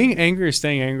 Yeah. Being angry or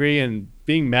staying angry and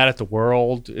being mad at the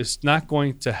world is not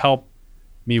going to help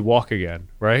me walk again,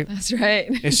 right? That's right.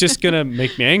 It's just going to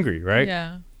make me angry, right?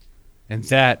 Yeah. And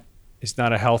that is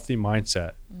not a healthy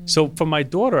mindset. So from my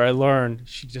daughter, I learned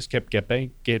she just kept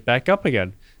get back up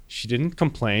again. She didn't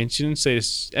complain. She didn't say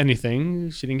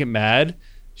anything. She didn't get mad.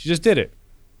 She just did it.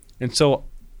 And so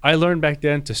I learned back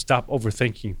then to stop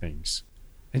overthinking things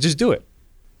and just do it.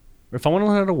 If I want to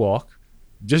learn how to walk,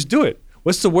 just do it.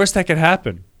 What's the worst that could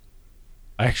happen?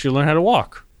 I actually learned how to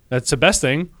walk. That's the best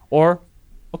thing. Or,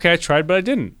 okay, I tried, but I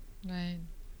didn't. Right.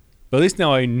 But at least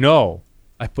now I know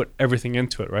I put everything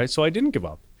into it, right? So I didn't give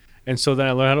up. And so then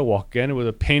I learned how to walk again. It was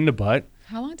a pain in the butt.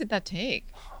 How long did that take?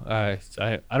 I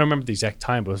don't remember the exact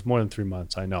time, but it was more than 3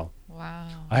 months, I know. Wow.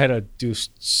 I had to do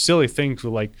silly things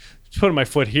with like putting my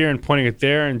foot here and pointing it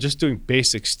there and just doing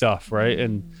basic stuff, right?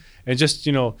 And just,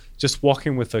 you know, just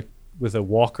walking with a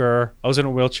walker. I was in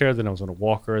a wheelchair, then I was on a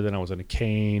walker, then I was on a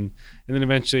cane, and then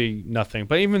eventually nothing.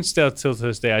 But even still till to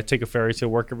this day, I take a ferry to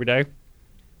work every day.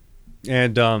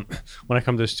 And when I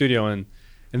come to the studio and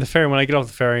the ferry, when I get off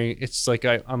the ferry, it's like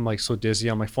I'm like so dizzy.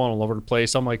 I'm like falling all over the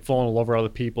place. I'm like falling all over other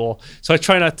people. So I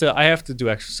try not to. I have to do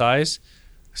exercise.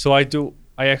 So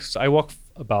I walk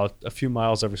about a few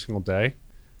miles every single day,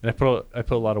 and I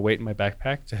put a lot of weight in my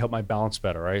backpack to help my balance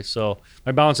better. Right. So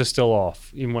my balance is still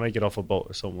off, even when I get off a boat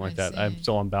or something like that. I'm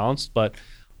still unbalanced, but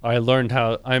I learned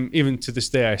how. Even to this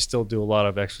day, I still do a lot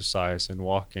of exercise and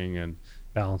walking and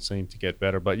balancing to get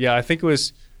better. But yeah, I think it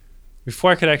was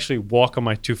before I could actually walk on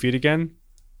my 2 feet again.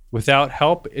 Without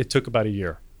help, it took about a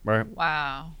year, right?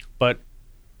 Wow. But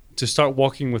to start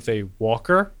walking with a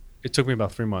walker, it took me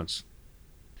about 3 months.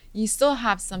 You still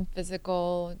have some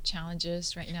physical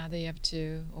challenges right now that you have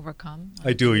to overcome?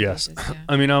 I do, yes. Yeah.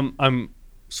 I mean,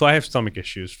 so I have stomach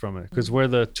issues from it because where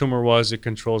the tumor was, it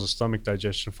controls the stomach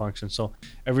digestion function. So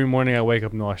every morning I wake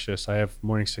up nauseous. I have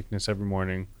morning sickness every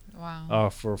morning. Wow.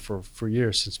 For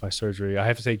years since my surgery. I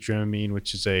have to take Dramamine,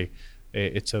 which is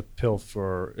it's a pill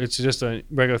it's just a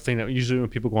regular thing that usually when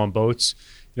people go on boats,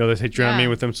 you know, they take Dramamine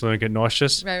with them so they don't get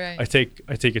nauseous. Right. I take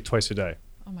it twice a day.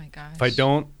 Oh my gosh. If I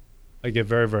don't, I get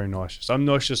very, very nauseous. I'm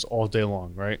nauseous all day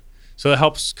long, right? So that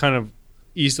helps kind of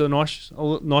ease the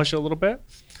nausea a little bit.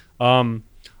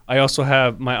 I also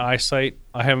have my eyesight.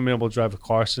 I haven't been able to drive a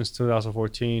car since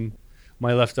 2014.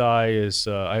 My left eye is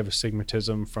I have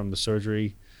astigmatism from the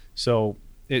surgery, so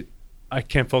I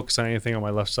can't focus on anything on my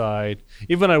left side.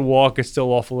 Even when I walk, it's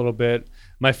still off a little bit.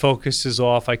 My focus is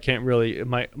off. I can't really,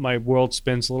 my world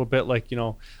spins a little bit. Like, you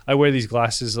know, I wear these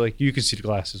glasses, like you can see the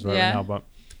glasses right now. But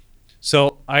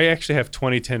so I actually have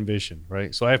 20/10 vision,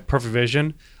 right? So I have perfect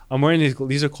vision. I'm wearing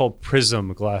these are called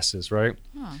Prism glasses, right?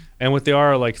 Huh. And what they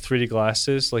are like 3D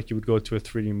glasses, like you would go to a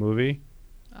 3D movie.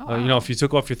 Oh, wow. You know, if you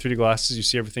took off your 3D glasses, you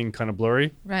see everything kind of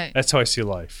blurry. Right. That's how I see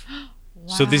life. Wow.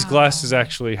 So these glasses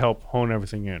actually help hone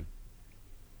everything in.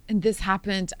 And this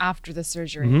happened after the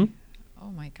surgery. Mm-hmm.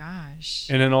 Oh my gosh.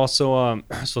 And then also,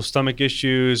 so stomach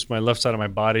issues. My left side of my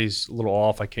body's a little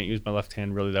off. I can't use my left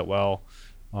hand really that well.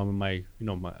 My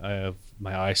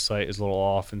eyesight is a little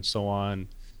off, and so on.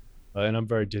 And I'm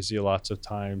very dizzy lots of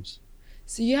times.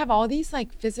 So you have all these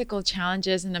like physical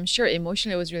challenges, and I'm sure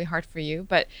emotionally it was really hard for you.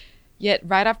 But yet,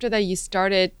 right after that, you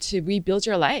started to rebuild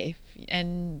your life.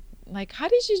 And like, how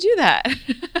did you do that?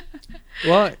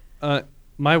 Well,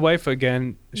 my wife,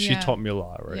 again, she taught me a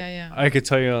lot, right? Yeah. I could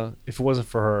tell you, if it wasn't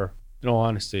for her, in all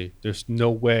honesty, there's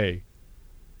no way.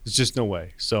 There's just no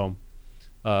way. So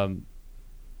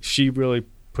she really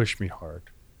pushed me hard.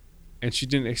 And she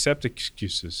didn't accept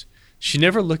excuses. She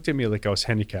never looked at me like I was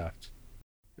handicapped.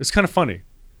 It's kind of funny.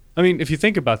 I mean, if you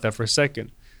think about that for a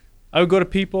second, I would go to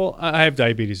people. I have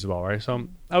diabetes as well, right? So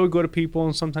I would go to people,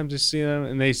 and sometimes I see them,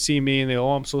 and they see me, and they go,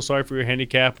 "Oh, I'm so sorry for your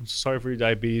handicap. I'm so sorry for your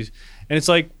diabetes." And it's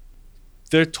like,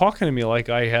 they're talking to me like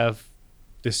I have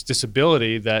this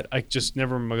disability that I just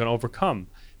never am going to overcome.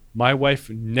 My wife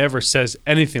never says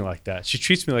anything like that. She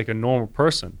treats me like a normal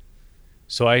person.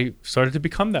 So I started to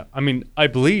become that. I mean, I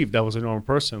believed I was a normal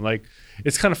person. Like,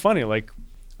 it's kind of funny. Like,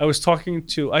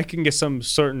 I can get some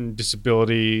certain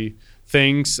disability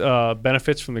things,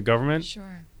 benefits from the government.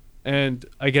 Sure. And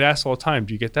I get asked all the time,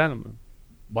 do you get that? I'm like,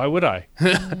 why would I?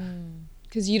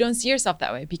 Because you don't see yourself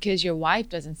that way, because your wife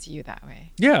doesn't see you that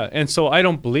way. Yeah. And so I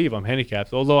don't believe I'm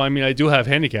handicapped. Although, I mean, I do have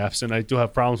handicaps and I do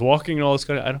have problems walking and all this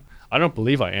kind of, I don't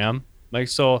believe I am. Like,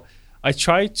 so I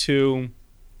try to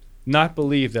not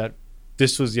believe that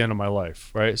this was the end of my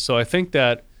life, right? So I think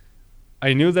that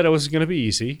I knew that it wasn't going to be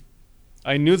easy.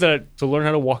 I knew that to learn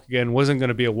how to walk again wasn't going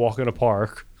to be a walk in a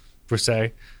park, per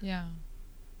se. Yeah.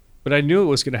 But I knew it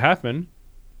was going to happen.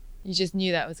 You just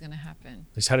knew that was going to happen.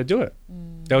 I just had to do it.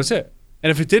 That was it. And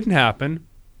if it didn't happen,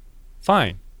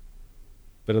 fine.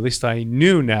 But at least I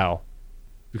knew now,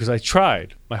 because I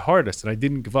tried my hardest and I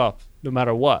didn't give up, no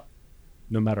matter what.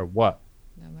 No matter what.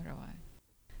 No matter what.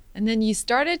 And then you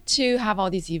started to have all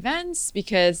these events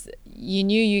because you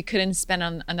knew you couldn't spend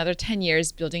on another 10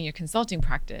 years building your consulting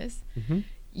practice. Mm-hmm.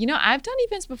 You know, I've done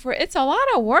events before. It's a lot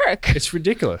of work. It's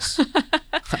ridiculous.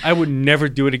 I would never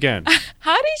do it again.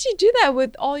 How did you do that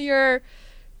with all your,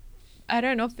 I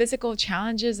don't know, physical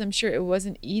challenges? I'm sure it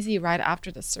wasn't easy right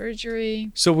after the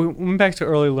surgery. So we went back to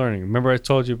early learning. Remember I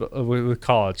told you with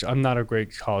college, I'm not a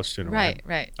great college student.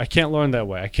 Right. I can't learn that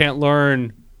way. I can't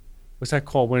learn, what's that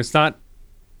called? When it's not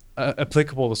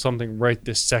applicable to something right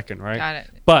this second, right? Got it.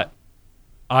 But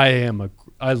I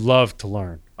love to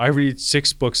learn. I read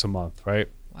 6 books a month, right?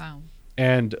 Wow.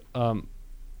 And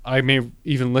I may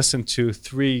even listen to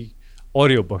 3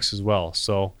 audiobooks as well.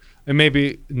 So, and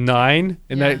maybe 9,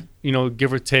 and Yeah. that, you know,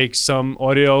 give or take some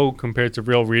audio compared to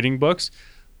real reading books,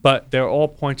 but they're all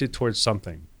pointed towards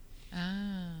something.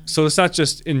 So it's not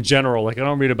just in general, like I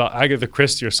don't read about Agatha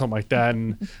Christie or something like that,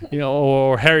 and you know,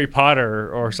 or Harry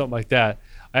Potter or something like that.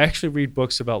 I actually read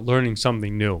books about learning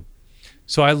something new.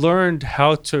 So I learned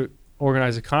how to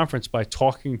organize a conference by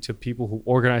talking to people who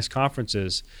organize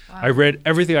conferences. Wow. I read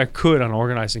everything I could on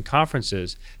organizing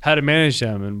conferences, how to manage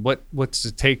them, and what does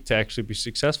it take to actually be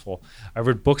successful. I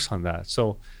read books on that.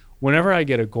 So whenever I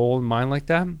get a goal in mind like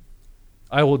that,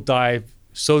 I will dive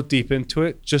so deep into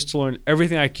it just to learn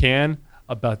everything I can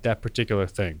about that particular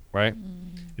thing, right?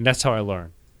 And that's how I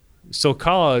learn. So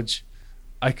college,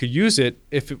 I could use it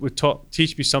if it would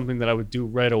teach me something that I would do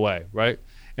right away, right?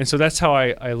 And so that's how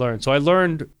I learned. So I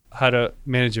learned how to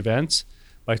manage events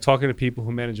by talking to people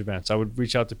who manage events. I would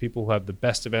reach out to people who have the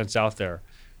best events out there.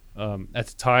 At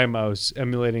the time, I was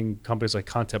emulating companies like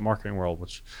Content Marketing World,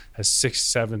 which has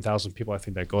 6,000-7,000 people, I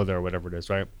think, that go there or whatever it is,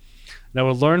 right? And I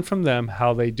would learn from them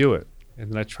how they do it, and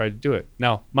then I tried to do it.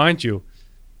 Now, mind you,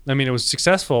 I mean, it was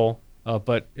successful,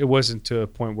 but it wasn't to a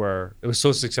point where it was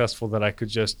so successful that I could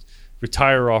just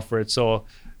retire off it. So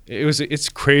it's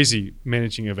crazy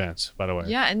managing events, by the way.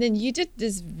 Yeah, and then you did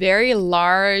this very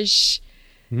large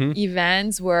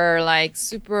events where like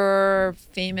super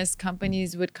famous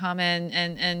companies would come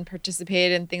and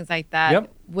participate and things like that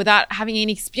without having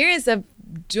any experience of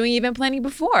doing event planning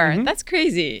before. That's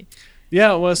crazy.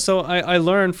 Yeah, well, so I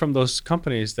learned from those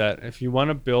companies that if you want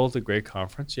to build a great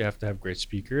conference, you have to have great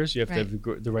speakers, you have to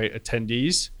have the right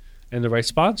attendees and the right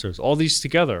sponsors. All these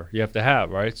together you have to have,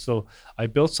 right? So I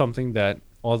built something that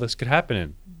all this could happen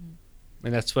in.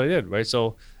 And that's what I did, right?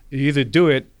 So you either do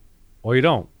it or you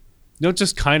don't. You don't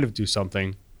just kind of do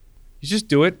something. You just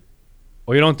do it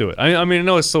or you don't do it. I mean, I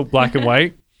know it's so black and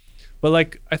white, but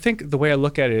like I think the way I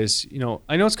look at it is, you know,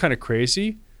 I know it's kind of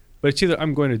crazy, but it's either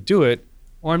I'm going to do it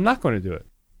or I'm not going to do it.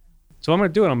 So I'm going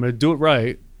to do it. I'm going to do it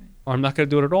right, or I'm not going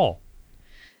to do it at all.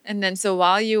 And then so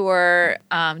while you were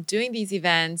doing these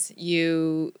events,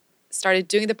 you started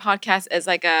doing the podcast as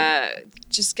like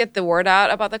just get the word out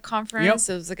about the conference. Yep.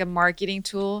 So it was like a marketing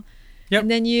tool. Yep.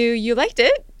 And then you liked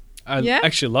it. I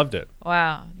actually loved it.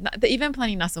 Wow. The event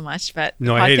planning, not so much, but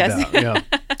no, I hated that. Yeah.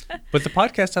 But the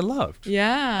podcast I loved.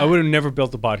 Yeah. I would have never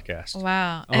built a podcast.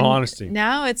 Wow. In all honesty.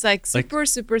 Now it's like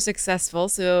super successful.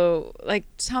 So like,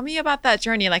 tell me about that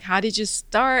journey. Like, how did you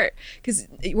start? Because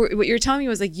what you're telling me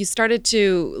was like, you started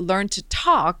to learn to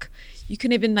talk. You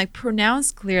couldn't even like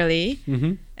pronounce clearly.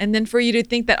 And then for you to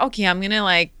think that, okay, I'm going to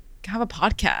like have a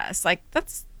podcast. Like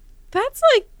that's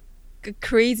like a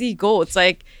crazy goal. It's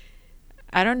like,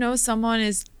 I don't know, someone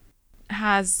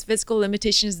has physical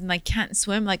limitations and like can't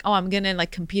swim, like, oh, I'm gonna like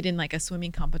compete in like a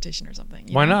swimming competition or something.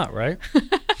 Why not, right?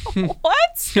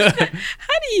 What? How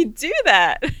do you do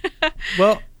that?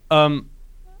 Well,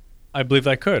 I believe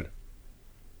I could.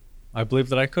 I believe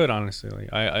that I could, honestly.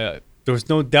 Like, I there was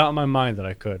no doubt in my mind that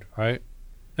I could, right?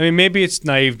 I mean, maybe it's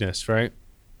naiveness, right?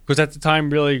 Because at the time,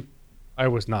 really, I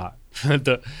was not.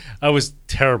 I was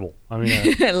terrible. I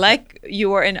mean, Like you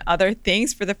were in other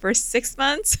things for the first 6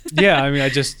 months. yeah, I mean,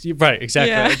 right,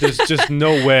 exactly. Yeah. There's just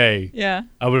no way Yeah.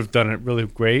 I would have done it really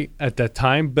great at that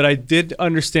time. But I did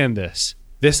understand this.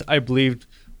 This I believed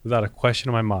without a question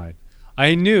in my mind.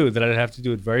 I knew that I'd have to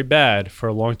do it very bad for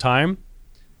a long time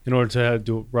in order to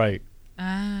do it right.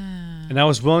 Ah, And I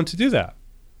was willing to do that.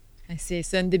 I see.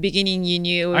 So in the beginning, you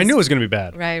knew. I knew it was going to be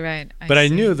bad. Right. But I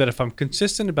see. knew that if I'm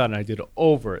consistent about it, and I did it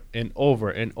over and over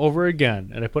and over again,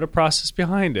 and I put a process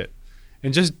behind it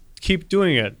and just keep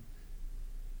doing it,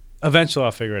 eventually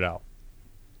I'll figure it out.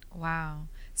 Wow.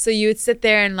 So you would sit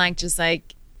there and like just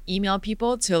like email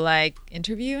people to like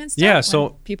interview and stuff? Yeah, when so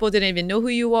people didn't even know who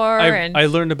you were. I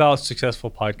learned about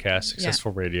successful podcasts,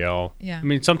 successful radio. Yeah. I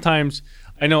mean, sometimes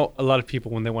I know a lot of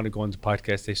people, when they want to go into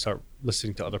podcasts, they start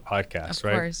listening to other podcasts, Of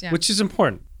right? course, yeah. Which is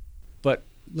important. But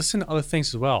listen to other things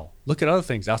as well. Look at other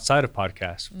things outside of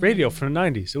podcasts. Radio from the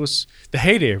 90s. It was the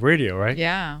heyday of radio, right?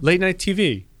 Yeah. Late night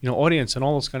TV, audience and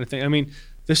all those kind of things. I mean,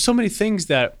 there's so many things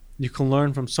that you can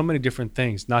learn from so many different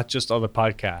things, not just other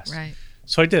podcasts. Right.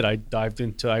 So I did. I dived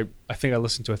into, I think I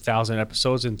listened to 1,000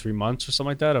 episodes in 3 months or something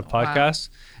like that of podcasts.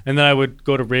 And then I would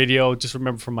go to radio, just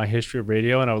remember from my history of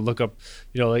radio, and I would look up,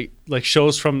 like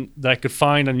shows that I could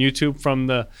find on YouTube from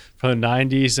the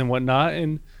 90s and whatnot.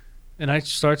 And I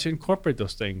started to incorporate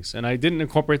those things. And I didn't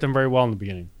incorporate them very well in the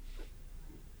beginning.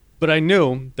 But I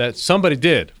knew that somebody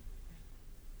did.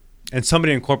 And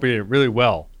somebody incorporated it really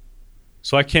well.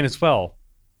 So I can as well.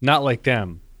 Not like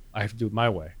them. I have to do it my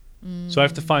way. So I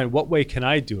have to find, what way can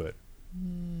I do it?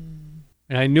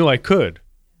 And I knew I could,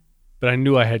 but I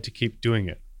knew I had to keep doing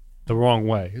it the wrong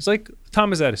way. It's like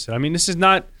Thomas Edison. I mean, this is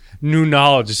not new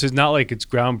knowledge. This is not like it's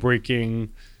groundbreaking.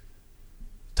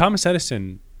 Thomas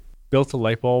Edison built a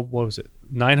light bulb, what was it,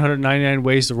 999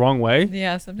 ways the wrong way?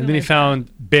 Yeah, something And then he like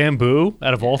found bamboo,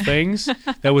 out of all things,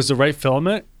 that was the right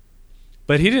filament.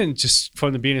 But he didn't just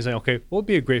from the beginning say, okay, what would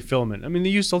be a great filament? I mean, they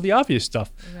used all the obvious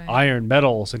stuff, Right. iron,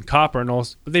 metals, and copper and all,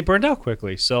 but they burned out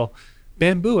quickly. So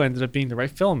bamboo ended up being the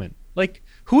right filament. Like,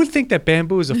 who would think that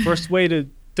bamboo is the first way to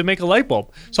make a light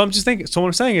bulb? So I'm just thinking, so what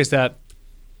I'm saying is that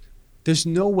there's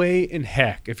no way in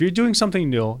heck, if you're doing something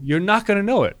new, you're not going to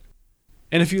know it.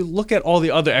 And if you look at all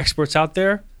the other experts out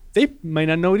there, they might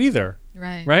not know it either.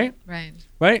 Right. Right? Right.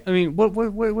 Right? I mean,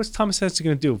 what's Thomas Edison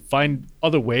going to do? Find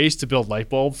other ways to build light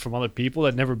bulbs from other people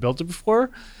that never built it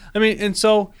before? I mean, and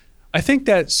so I think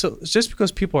that just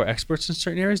because people are experts in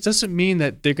certain areas doesn't mean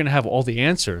that they're going to have all the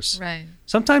answers. Right.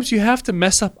 Sometimes you have to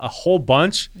mess up a whole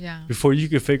bunch Yeah. before you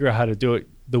can figure out how to do it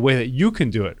the way that you can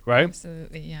do it, right?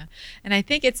 Absolutely, yeah. And I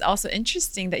think it's also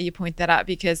interesting that you point that out,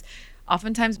 because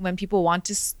oftentimes when people want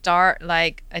to start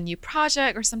like a new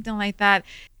project or something like that,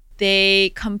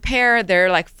 they compare their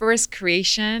like first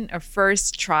creation or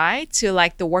first try to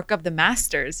like the work of the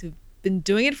masters who've been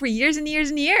doing it for years and years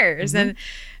and years.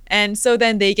 And so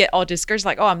then they get all discouraged,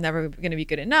 like, oh, I'm never going to be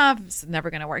good enough. It's never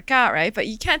going to work out, right? But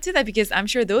you can't do that, because I'm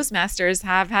sure those masters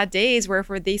have had days where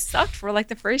they sucked for like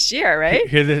the first year, right?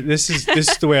 Here, this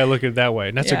is the way I look at it that way.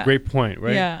 And that's Yeah. a great point,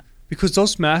 right? Yeah, Because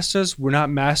those masters were not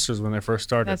masters when they first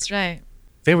started. that's right.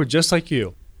 They were just like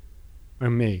you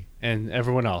and me and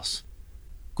everyone else.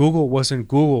 Google wasn't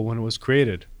Google when it was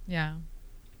created. Yeah,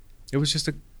 It was just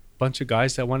a bunch of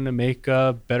guys that wanted to make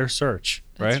a better search,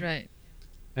 that's right? right.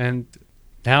 And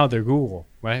now they're Google,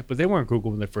 right? But they weren't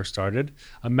Google when they first started.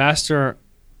 A master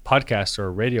podcaster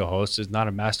or radio host is not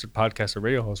a master podcaster or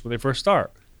radio host when they first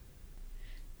start.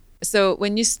 So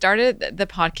when you started the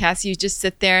podcast, you just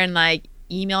sit there and like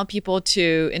email people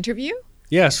to interview?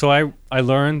 Yeah, so I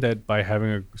learned that by having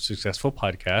a successful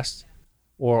podcast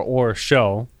or a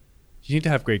show, you need to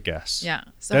have great guests. Yeah.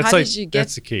 So That's how like- did you get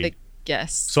that's the key. the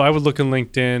guests? So I would look in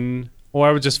LinkedIn, or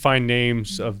I would just find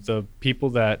names of the people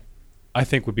that I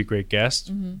think would be great guests,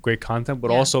 great content,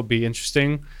 but Yeah. also be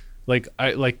interesting, like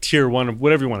tier one of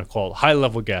whatever you want to call it, high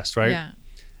level guests, right? Yeah.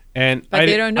 And But I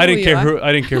they didn't, don't know I didn't who care you who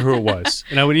I didn't care who it was,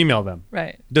 and I would email them.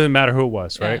 Right. It doesn't matter who it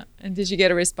was, right? Yeah. And did you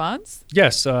get a response?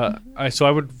 Yes. I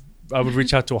would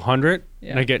reach out to 100,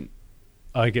 Yeah. and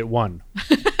I get one.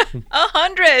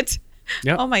 100.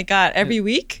 Yep. Oh my God. Every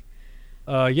week?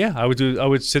 Yeah, I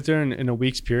would sit there in a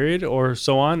week's period or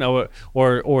so on, or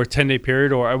a 10-day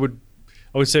period, or I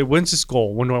would say, when's this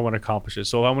goal? When do I want to accomplish it?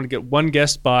 So I want to get one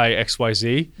guest by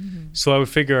XYZ. So I would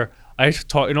figure I have to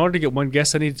talk, in order to get one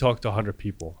guest, I need to talk to 100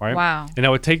 people, right? Wow. And I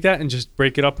would take that and just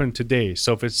break it up into days.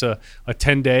 So if it's a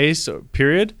 10 days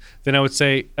period, then I would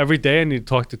say every day I need to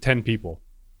talk to 10 people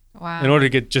Wow. in order to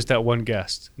get just that one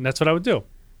guest. And that's what I would do.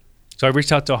 So I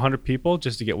reached out to 100 people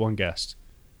just to get one guest.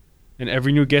 And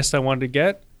every new guest I wanted to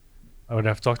get, I would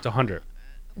have to talk to 100.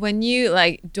 When you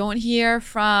like don't hear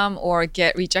from or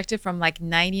get rejected from like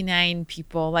 99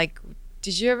 people, like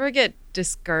did you ever get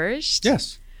discouraged?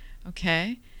 Yes,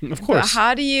 Okay. of But course.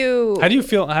 how do you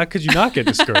Feel? How could you not get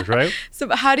discouraged, right? So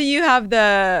but how do you have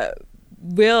the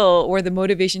will or the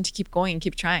motivation to keep going and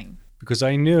keep trying? Because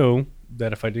I knew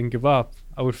that if I didn't give up,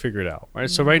 I would figure it out, right?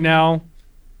 So right now,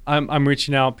 I'm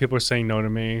reaching out. People are saying no to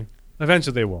me.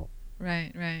 Eventually, they won't.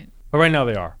 Right, right. But right now,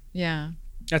 they are. Yeah.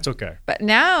 That's okay. But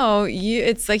now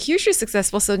it's like hugely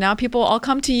successful. So now people all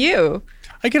come to you.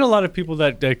 I get a lot of people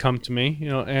that come to me,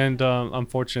 and I'm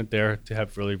fortunate there to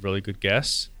have really, really good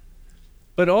guests.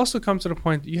 But it also comes to the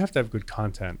point that you have to have good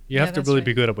content. You Yeah, have to that's really right.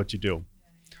 be good at what you do.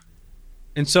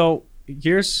 And so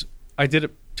I did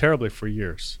it terribly for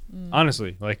years.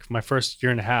 Honestly, like my first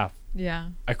year and a half, Yeah.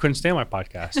 I couldn't stand my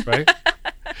podcast, right?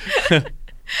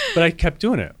 But I kept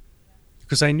doing it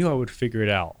because I knew I would figure it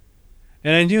out.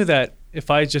 And I knew that if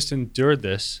I just endured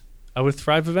this, I would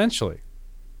thrive eventually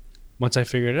once I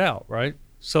figured it out, right?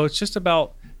 So it's just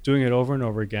about doing it over and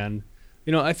over again.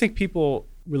 I think people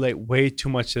relate way too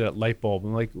much to that light bulb.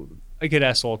 And like, I get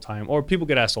asked all the time, or people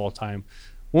get asked all the time,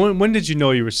 when did you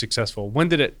know you were successful? When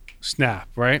did it snap,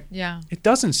 right? Yeah. It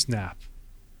doesn't snap.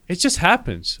 It just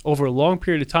happens over a long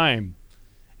period of time.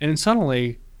 And then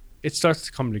suddenly it starts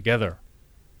to come together.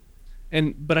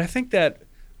 But I think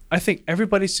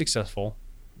everybody's successful,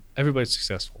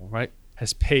 right?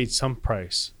 Has paid some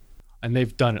price and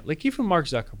they've done it. Like even Mark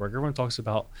Zuckerberg, everyone talks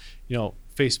about,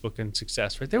 Facebook and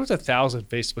success, right? There was 1,000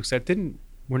 Facebooks that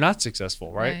were not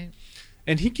successful, right?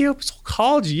 And he gave up his whole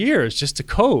college years just to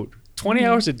code 20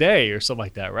 hours a day or something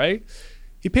like that, right?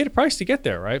 He paid a price to get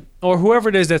there, right? Or whoever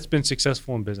it is that's been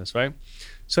successful in business, right?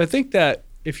 So I think that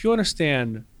if you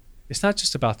understand, it's not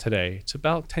just about today, it's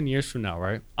about 10 years from now,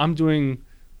 right? I'm doing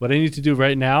what I need to do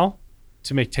right now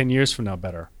to make 10 years from now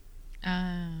better.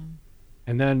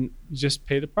 And then you just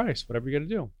pay the price, whatever you got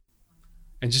to do.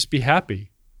 And just be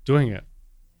happy doing it.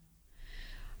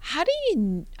 How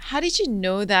did you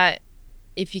know that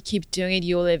if you keep doing it,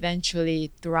 you'll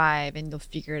eventually thrive and you'll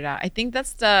figure it out? I think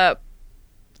that's the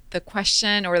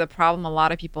question or the problem a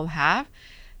lot of people have,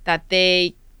 that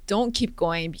they don't keep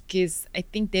going because I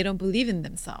think they don't believe in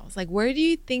themselves. Like, where do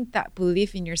you think that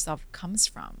belief in yourself comes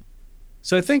from?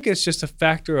 So I think it's just a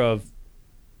factor of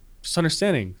just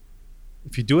understanding.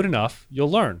 If you do it enough,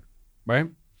 you'll learn, right?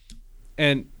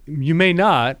 And you may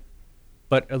not,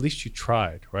 but at least you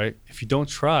tried, right? If you don't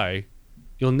try,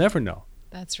 you'll never know.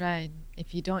 That's right.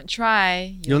 If you don't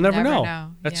try, You'll never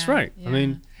know. That's Yeah, right. yeah. I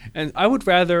mean, and I would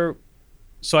rather,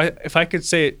 if I could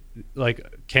say it like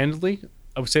candidly,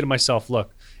 I would say to myself,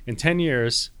 look, in 10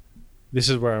 years, this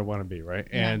is where I want to be, right?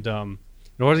 Yeah. And in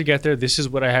order to get there, this is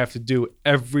what I have to do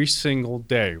every single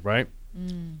day, right?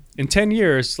 In 10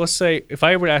 years, let's say if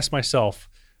I were to ask myself,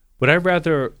 would I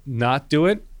rather not do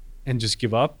it and just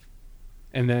give up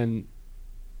and then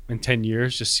in 10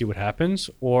 years just see what happens?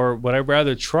 Or would I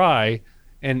rather try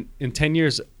and in 10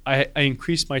 years I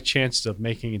increase my chances of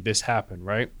making this happen,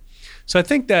 right? So I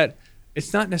think that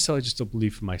it's not necessarily just a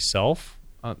belief in myself.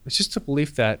 It's just a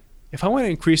belief that if I want to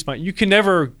increase you can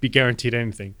never be guaranteed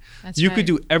anything. That's You right. could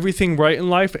do everything right in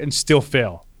life and still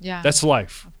fail. Yeah. That's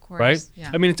life. Of course, Right?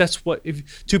 yeah. I mean,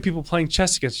 if two people playing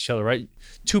chess against each other, right?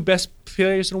 Two best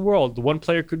players in the world, the one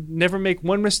player could never make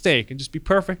one mistake and just be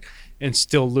perfect and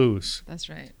still lose. That's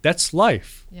right. That's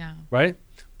life, Yeah. right?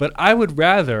 But I would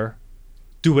rather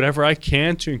do whatever I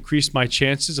can to increase my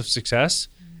chances of success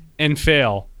and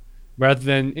fail rather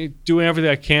than doing everything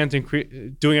I can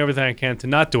to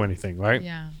not do anything, right?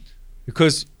 Yeah.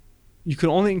 Because you can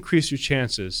only increase your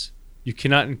chances. You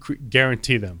cannot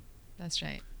guarantee them. That's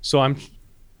right. So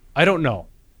I don't know,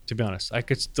 to be honest. I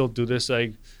could still do this,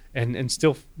 and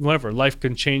still whatever. Life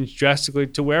can change drastically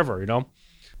to wherever,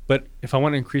 But if I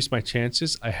want to increase my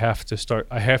chances, I have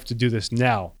to do this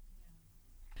now.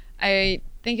 I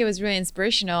think it was really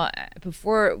inspirational.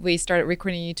 Before we started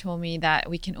recording, you told me that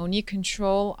we can only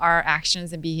control our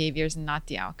actions and behaviors and not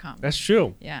the outcome. That's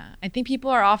true. Yeah. I think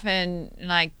people are often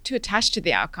like too attached to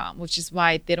the outcome, which is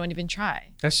why they don't even try.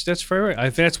 That's very right. I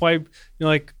think that's why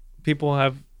like people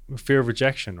have a fear of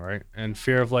rejection, right? And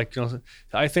fear of I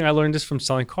think I learned this from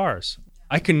selling cars.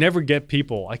 I can never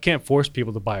I can't force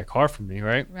people to buy a car from me,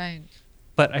 right? Right.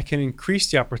 But I can increase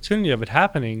the opportunity of it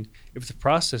happening if the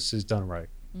process is done right.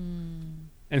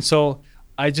 And so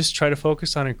I just try to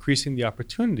focus on increasing the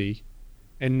opportunity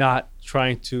and not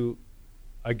trying to,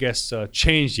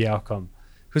 change the outcome.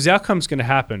 Because the outcome is going to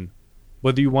happen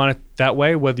whether you want it that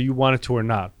way, whether you want it to or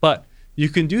not. But you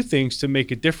can do things to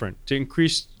make it different, to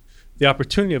increase the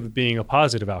opportunity of it being a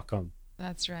positive outcome.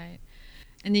 That's right.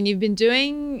 And then you've been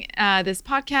doing this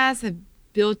podcast, have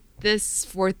built this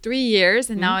for 3 years,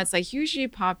 and now it's like hugely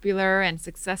popular and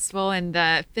successful in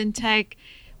the fintech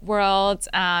world,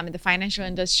 in the financial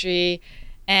industry.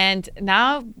 And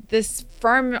now this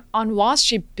firm on Wall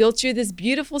Street built you this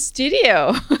beautiful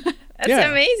studio. That's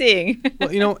amazing.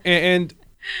 Well, you know, and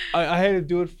I had to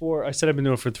do it I said I've been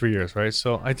doing it for 3 years, right?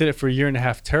 So I did it for a year and a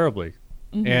half terribly.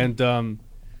 And a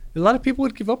lot of people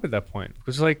would give up at that point. It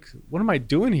was like, what am I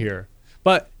doing here?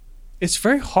 But it's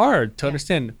very hard to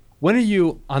understand, when are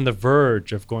you on the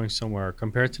verge of going somewhere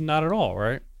compared to not at all,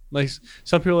 right? Like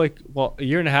some people are like, well, a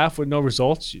year and a half with no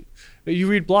results. You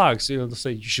read blogs, you know, they'll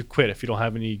say you should quit if you don't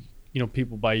have any, you know,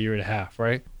 people by a year and a half,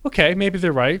 right? Okay, maybe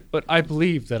they're right, but I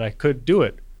believe that I could do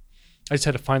it. I just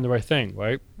had to find the right thing,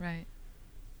 right? Right.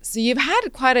 So you've had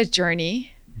quite a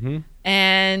journey,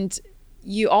 and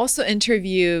you also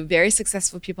interview very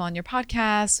successful people on your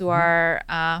podcast who are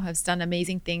have done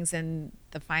amazing things in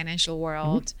the financial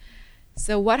world.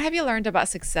 So what have you learned about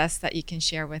success that you can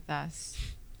share with us?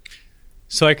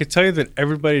 So I could tell you that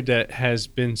everybody that has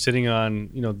been sitting on,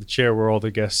 you know, the chair where all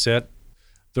the guests sit,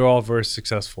 they're all very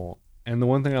successful. And the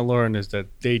one thing I learned is that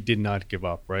they did not give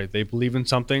up, right? They believe in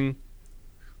something.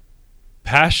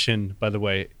 Passion, by the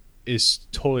way, is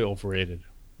totally overrated.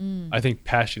 I think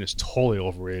passion is totally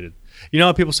overrated. You know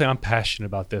how people say, I'm passionate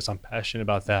about this, I'm passionate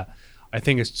about that. I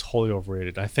think it's totally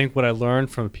overrated. I think what I learned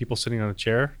from the people sitting on the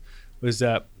chair was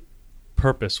that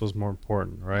purpose was more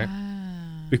important, right?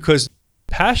 Because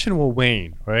passion will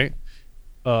wane, right?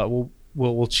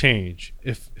 Will change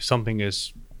if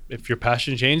your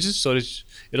passion changes, so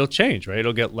it'll change, right?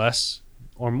 It'll get less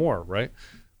or more, right?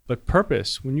 But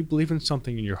purpose, when you believe in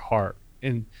something in your heart,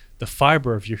 in the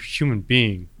fiber of your human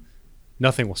being,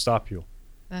 nothing will stop you.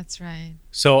 That's right.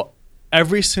 So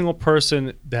every single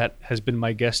person that has been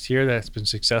my guest here that's been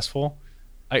successful,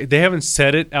 they haven't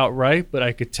said it outright, but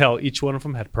I could tell each one of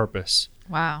them had purpose.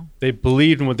 Wow. They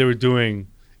believed in what they were doing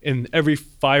in every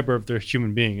fiber of their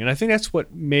human being. And I think that's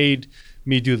what made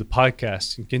me do the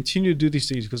podcast and continue to do these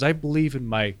things, because I believe in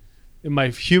my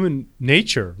human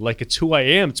nature. Like, it's who I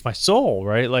am. It's my soul,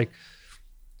 right? Like,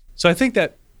 so I think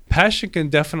that passion can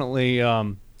definitely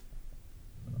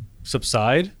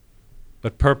subside,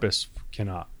 but purpose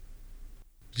cannot.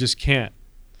 You just can't.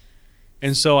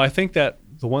 And so I think that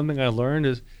the one thing I learned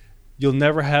is you'll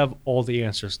never have all the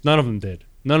answers. None of them did.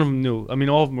 None of them knew. I mean,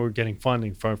 all of them were getting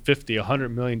funding from $50,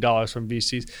 $100 million from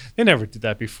VCs. They never did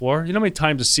that before. You know how many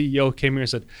times a CEO came here and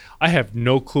said, I have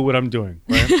no clue what I'm doing,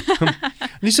 right?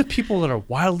 And these are people that are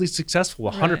wildly successful,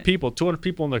 100 people, 200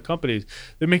 people in their companies.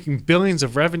 They're making billions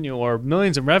of revenue or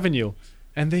millions of revenue.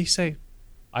 And they say,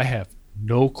 I have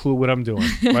no clue what I'm doing,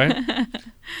 right?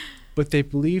 But they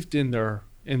believed in their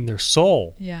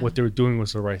soul, what they were doing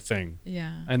was the right thing.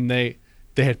 Yeah. And they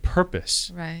had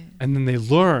purpose. Right. And then they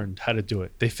learned how to do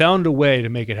it. They found a way to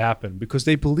make it happen because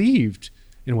they believed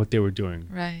in what they were doing.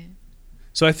 Right.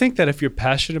 So I think that if you're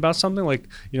passionate about something, like,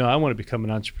 you know, I want to become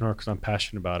an entrepreneur because I'm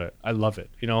passionate about it. I love it.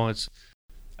 You know,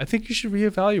 I think you should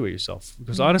reevaluate yourself,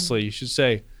 because honestly, you should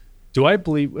say,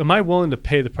 am I willing to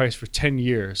pay the price for 10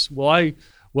 years? Will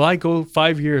I go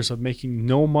 5 years of making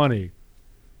no money?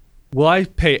 Will I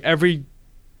pay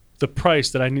the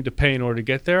price that I need to pay in order to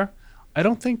get there? I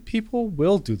don't think people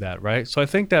will do that, right? So I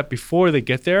think that before they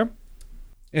get there,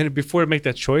 and before they make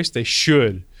that choice, they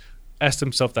should ask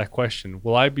themselves that question.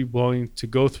 Will I be willing to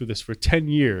go through this for 10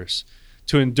 years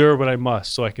to endure what I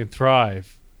must so I can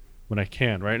thrive when I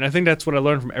can, right? And I think that's what I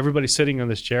learned from everybody sitting on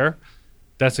this chair.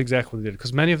 That's exactly what they did,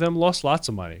 because many of them lost lots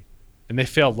of money and they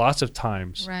failed lots of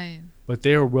times. Right. But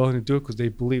they were willing to do it because they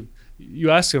believe. You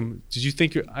ask them, did you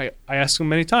think I asked them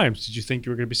many times, did you think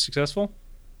you were going to be successful?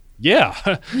 Yeah.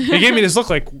 They gave me this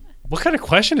look like, what kind of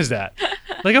question is that?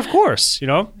 Like, of course, you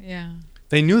know? Yeah.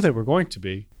 They knew they were going to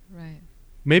be. Right.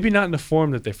 Maybe not in the form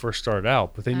that they first started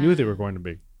out, but they knew they were going to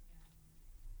be.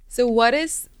 So what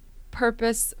is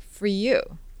purpose for you?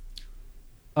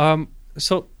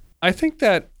 So I think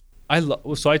that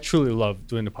I truly love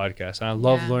doing the podcast, and I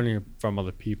love learning from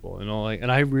other people, you know, like,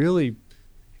 and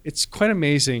it's quite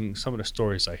amazing some of the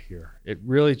stories I hear. It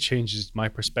really changes my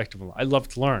perspective. I love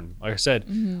to learn. Like I said,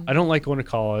 I don't like going to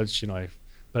college, you know,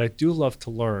 but I do love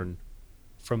to learn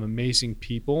from amazing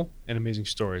people and amazing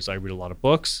stories. I read a lot of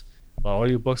books, a lot of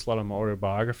audiobooks, a lot of my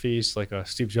autobiographies, like a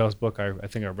Steve Jobs book. I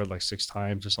think I read like 6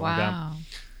 times or something like that.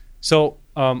 So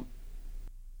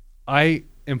I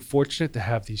am fortunate to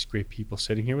have these great people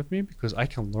sitting here with me, because I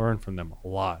can learn from them a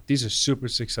lot. These are super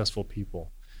successful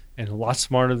people and a lot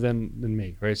smarter than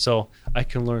me, right? So I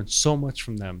can learn so much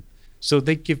from them. So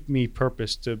they give me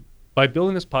purpose by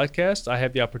building this podcast, I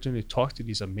have the opportunity to talk to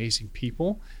these amazing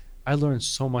people. I learn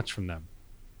so much from them.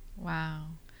 Wow.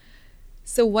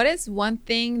 So what is one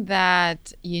thing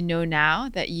that you know now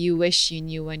that you wish you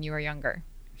knew when you were younger?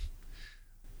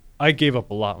 I gave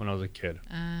up a lot when I was a kid.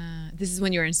 This is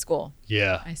when you were in school.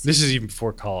 Yeah. I see. This is even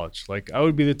before college. Like, I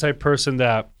would be the type of person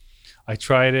that I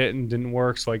tried it and didn't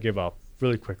work, so I give up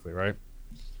really quickly, right?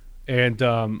 And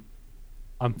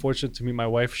I'm fortunate to meet my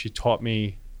wife. She taught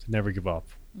me to never give up.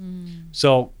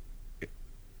 So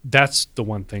that's the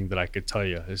one thing that I could tell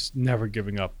you is never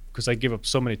giving up, because I give up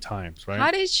so many times, right?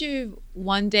 How did you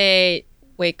one day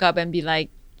wake up and be like,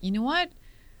 you know what?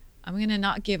 I'm going to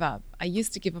not give up. I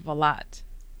used to give up a lot.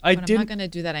 I'm not going to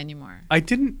do that anymore.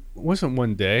 It wasn't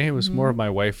one day. It was more of my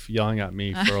wife yelling at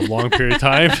me for a long period of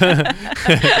time.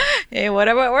 Hey,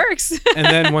 whatever works. And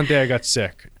then one day I got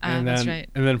sick. And that's then, right.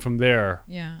 And then from there.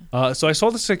 Yeah. So I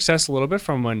saw the success a little bit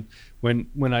from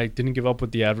when I didn't give up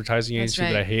with the advertising That's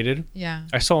agency that I right. hated. Yeah.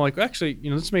 I saw like, actually,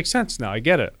 this makes sense now. I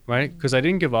get it, right? Because I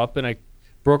didn't give up and I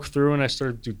broke through and I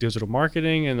started to do digital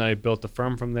marketing and I built the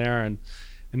firm from there. And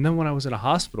then when I was in a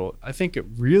hospital, I think it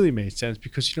really made sense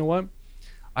because you know what?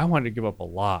 I wanted to give up a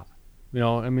lot.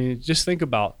 Just think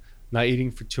about not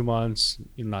eating for 2 months,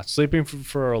 not sleeping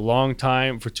for a long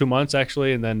time, for 2 months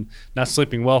actually, and then not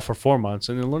sleeping well for 4 months,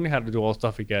 and then learning how to do all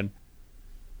stuff again.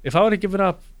 If I would have given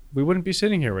up, we wouldn't be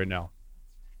sitting here right now,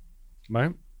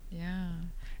 right? Yeah.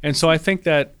 And so I think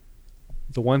that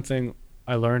the one thing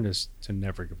I learned is to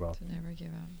never give up, To never give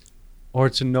up. or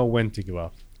to know when to give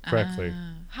up correctly.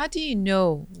 How do you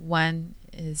know when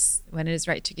it is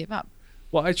right to give up?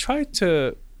 Well, I try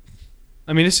to,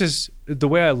 this is, the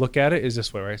way I look at it is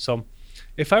this way, right? So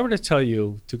if I were to tell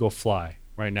you to go fly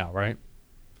right now, right?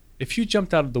 If you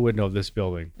jumped out of the window of this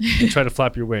building and tried to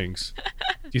flap your wings,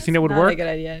 do you think that would Not work? a good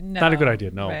idea. No. Not a good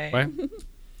idea, no, Right. right?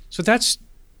 So that's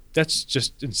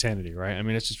just insanity, right?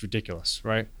 It's just ridiculous,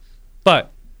 right?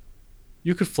 But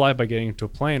you could fly by getting into a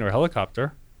plane or a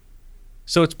helicopter.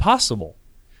 So it's possible.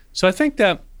 So I think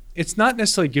that it's not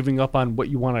necessarily giving up on what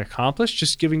you want to accomplish,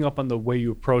 just giving up on the way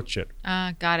you approach it.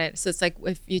 Got it. So it's like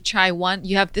if you try one,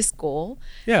 you have this goal.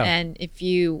 Yeah. And if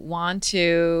you want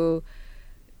to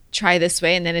try this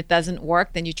way and then it doesn't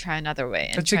work, then you try another way.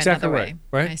 And That's try exactly another right,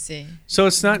 way. right? I see. So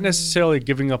it's not necessarily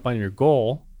giving up on your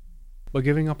goal, but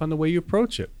giving up on the way you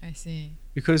approach it. I see.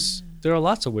 Because there are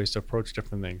lots of ways to approach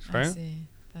different things, right? I see.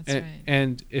 That's and, right.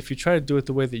 and if you try to do it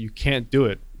the way that you can't do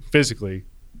it physically,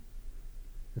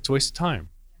 it's a waste of time.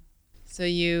 So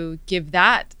you give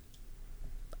that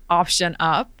option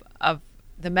up of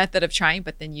the method of trying,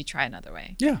 but then you try another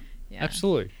way. Yeah, Yeah.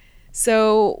 absolutely.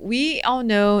 So we all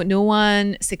know no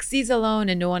one succeeds alone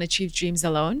and no one achieves dreams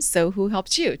alone. So who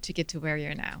helped you to get to where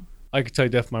you're now? I could tell you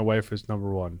definitely my wife is number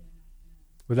one.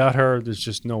 Without her, there's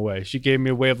just no way. She gave me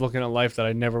a way of looking at life that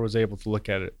I never was able to look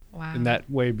at it in that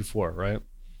way before, right?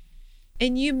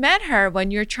 And you met her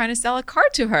when you were trying to sell a car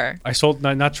to her. I sold,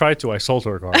 not tried to, I sold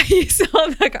her a car. You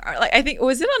sold the car. Like, I think,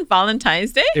 was it on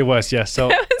Valentine's Day? It was, yes.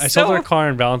 So I sold her a car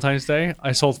on Valentine's Day.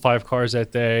 I sold 5 cars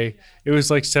that day. It was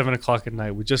like 7 o'clock at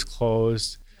night. We just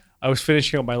closed. I was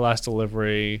finishing up my last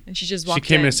delivery. And she just walked in. She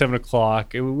came in at 7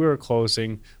 o'clock. We were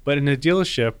closing. But in the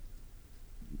dealership,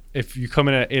 if you come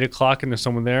in at 8 o'clock and there's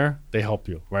someone there, they help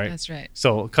you, right? That's right.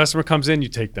 So a customer comes in, you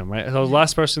take them, right? So the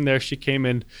last person there, she came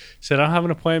in, said, I don't have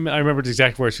an appointment. I remember the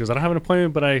exact words. She goes, I don't have an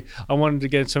appointment, but I wanted to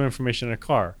get some information in a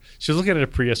car. She was looking at a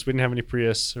Prius. We didn't have any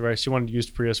Prius, right? She wanted to use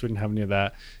Prius. We didn't have any of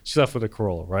that. She left with a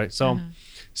Corolla, right? So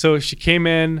so she came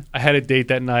in. I had a date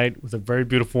that night with a very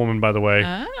beautiful woman, by the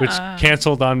way, which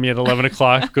canceled on me at 11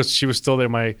 o'clock because she was still there.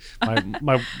 My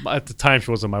at the time,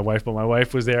 she wasn't my wife, but my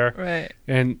wife was there. Right.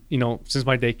 And, since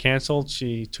my date canceled,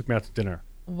 she took me out to dinner.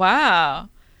 Wow.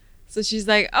 So she's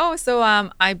like, oh, so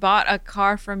I bought a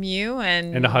car from you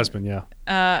and a husband, yeah.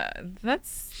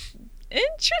 That's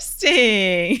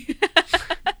interesting.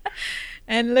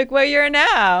 And look where you're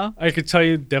now. I could tell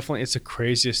you definitely it's the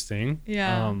craziest thing.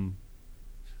 Yeah.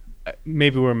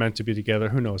 Maybe we're meant to be together.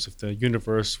 Who knows if the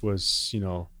universe was,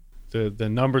 the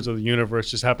numbers of the universe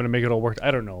just happened to make it all work.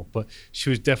 I don't know. But she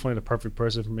was definitely the perfect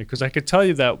person for me because I could tell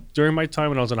you that during my time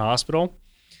when I was in the hospital,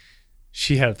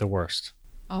 she had it the worst.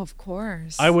 Oh, of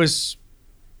course. I was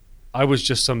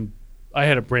just I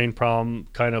had a brain problem,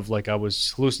 kind of like I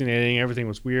was hallucinating. Everything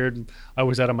was weird. I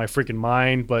was out of my freaking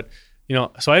mind. But,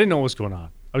 so I didn't know what was going on.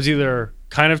 I was either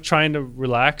kind of trying to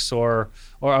relax or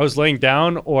I was laying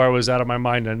down or I was out of my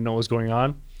mind. I didn't know what was going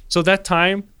on. So that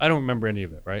time, I don't remember any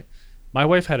of it, right? My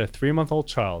wife had a 3-month-old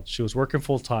child. She was working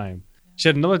full time. She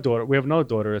had another daughter. We have another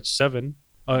daughter at 7.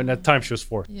 And at the time, she was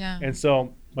 4. Yeah. And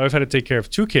so my wife had to take care of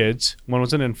 2 kids. One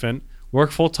was an infant,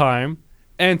 work full time,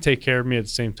 and take care of me at the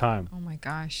same time. Oh my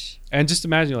gosh. And just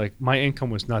imagine, like, my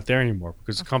income was not there anymore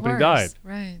because the company Of died. course.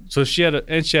 Right. So she had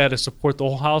to support the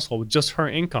whole household with just her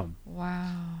income. Wow.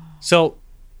 Wow. So,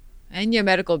 And your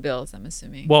medical bills, I'm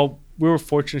assuming. well, we were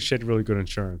fortunate she had really good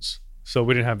insurance. So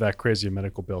we didn't have that crazy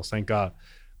medical bills, thank God.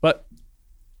 But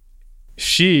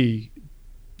she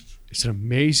is an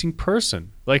amazing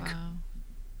person. Like, wow.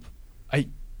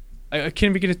 I can't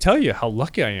even begin to tell you how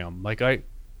lucky I am. Like, I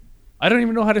don't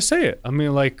even know how to say it. I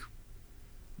mean, like,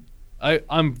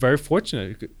 I'm very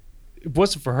fortunate. If it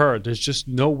wasn't for her, there's just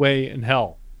no way in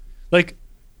hell. Like,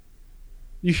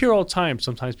 you hear all the time,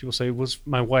 sometimes people say, it was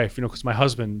my wife, you know, because my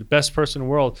husband, the best person in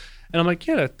the world. And I'm like,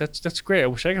 yeah, that's great. I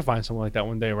wish I could find someone like that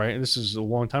one day, right? And this is a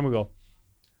long time ago.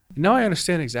 And now I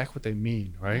understand exactly what they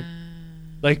mean, right?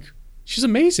 Like, she's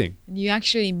amazing. You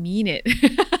actually mean it.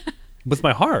 With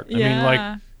my heart. I mean,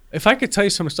 like, if I could tell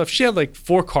you some of the stuff, she had like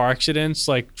 4 car accidents,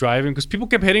 like driving, because people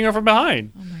kept hitting her from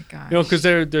behind. Oh my gosh. You know, because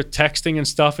they're texting and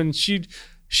stuff, and she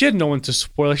had no one to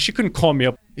support. Like, she couldn't call me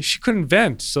up, she couldn't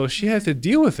vent, so she had to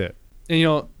deal with it. And you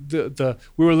know,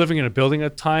 we were living in a building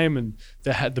at the time, and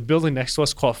the building next to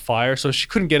us caught fire, so she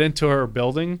couldn't get into her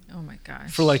building. Oh my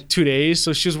gosh. For like 2 days,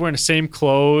 so she was wearing the same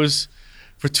clothes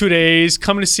for 2 days,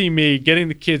 coming to see me, getting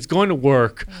the kids, going to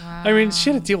work. Wow. I mean,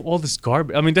 she had to deal with all this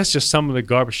garbage. I mean, that's just some of the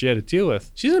garbage she had to deal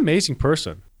with. She's an amazing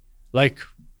person. Like,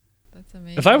 That's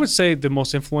amazing. if I would say the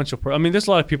most influential person, I mean, there's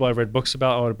a lot of people I've read books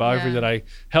about, autobiography, that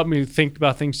helped me think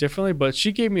about things differently, but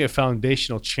she gave me a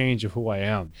foundational change of who I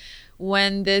am.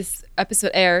 When this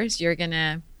episode airs, you're going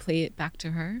to play it back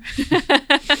to her.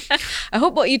 I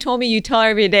hope what you told me you tell her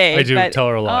every day. I do tell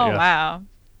her a lot, Oh, yes. wow.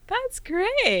 That's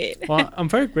great. Well, I'm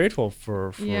very grateful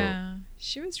for Yeah.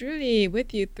 She was really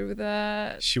with you through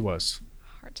the she was.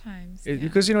 hard times.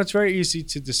 Because, you know, it's very easy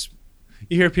to just,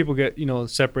 you hear people get, you know,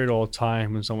 separated all the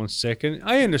time when someone's sick. And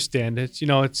I understand it. You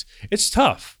know, it's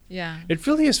tough. Yeah. It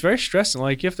really is very stressing.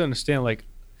 Like, you have to understand, like,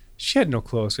 she had no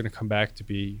clue I was going to come back to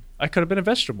be, I could have been a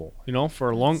vegetable, you know,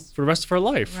 for the rest of her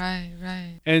life. Right,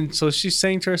 right. And so she's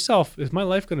saying to herself, is my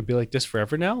life going to be like this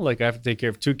forever now? Like, I have to take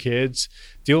care of 2 kids,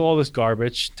 deal with all this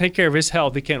garbage, take care of his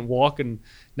health. He can't walk, and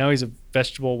now he's a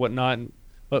vegetable, whatnot.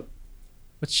 But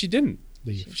she didn't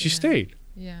leave. She stayed.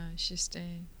 Yeah, she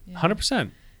stayed. Yeah. 100%.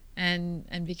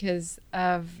 And because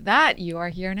of that, you are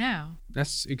here now.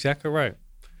 That's exactly right.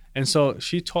 And so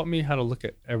she taught me how to look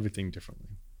at everything differently.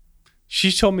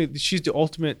 She told me she's the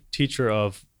ultimate teacher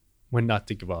of when not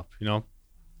to give up, you know?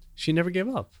 She never gave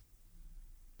up.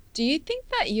 Do you think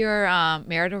that your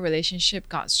marital relationship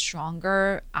got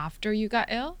stronger after you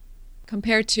got ill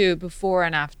compared to before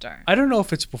and after? I don't know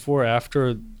if it's before or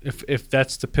after, if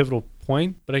that's the pivotal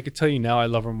point, but I could tell you now I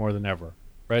love her more than ever,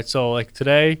 right? So, like,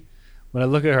 today, when I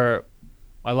look at her,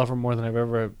 I love her more than I've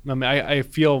ever. I mean, I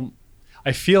feel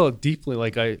it deeply.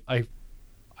 Like, I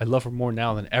love her more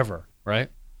now than ever, right?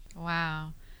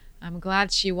 Wow. I'm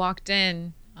glad she walked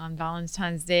in on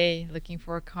Valentine's Day looking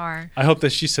for a car. I hope that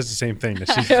she says the same thing. That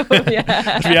she,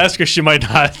 Yeah. if you ask her, she might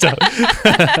not. So.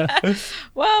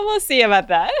 Well, we'll see about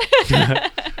that.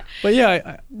 But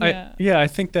yeah, I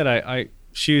think that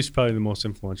she was probably the most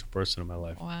influential person in my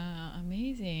life. Wow,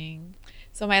 amazing.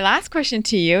 So my last question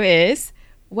to you is,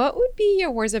 what would be your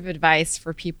words of advice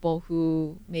for people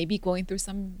who may be going through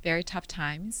some very tough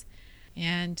times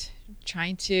and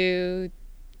trying to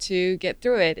get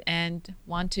through it and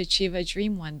want to achieve a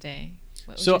dream one day?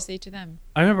 What would you say to them?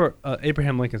 I remember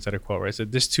Abraham Lincoln said a quote, right? He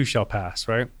said, "This too shall pass,"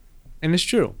 right? And it's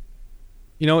true.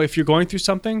 You know, if you're going through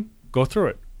something, go through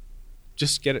it.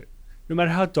 Just get it. No matter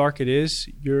how dark it is,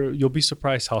 you'll be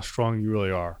surprised how strong you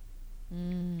really are.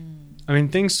 I mean,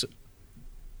 things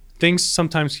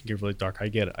sometimes can get really dark. I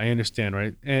get it. I understand,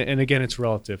 right? And again, it's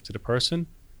relative to the person,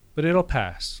 but it'll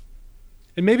pass.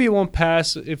 And maybe it won't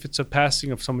pass if it's a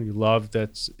passing of someone you love. They're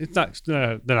not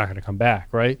going to come back,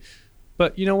 right?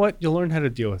 But you know what? You'll learn how to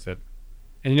deal with it,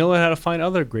 and you'll learn how to find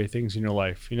other great things in your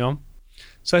life. You know,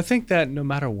 so I think that no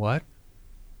matter what,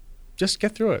 just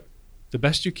get through it the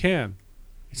best you can.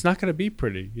 It's not going to be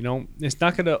pretty, you know. It's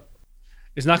not going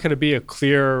to be a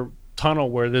clear tunnel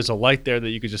where there's a light there that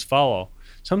you could just follow.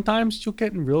 Sometimes you'll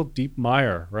get in real deep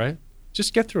mire, right?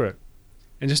 Just get through it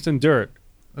and just endure it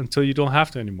until you don't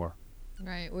have to anymore.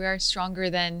 Right. We are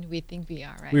stronger than we think we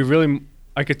are, right?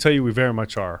 I could tell you we very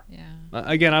much are. Yeah.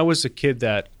 Again, I was a kid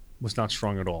that was not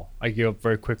strong at all. I gave up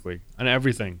very quickly on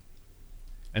everything.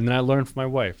 And then I learned from my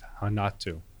wife how not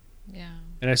to. Yeah.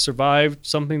 And I survived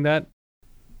something that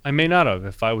I may not have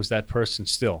if I was that person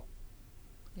still.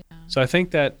 Yeah. So I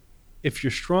think that if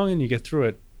you're strong and you get through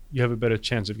it, you have a better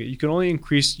chance of you can't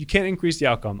increase the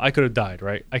outcome. I could have died,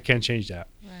 right? I can't change that.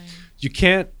 Right. You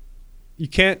can't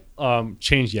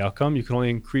change the outcome. You can only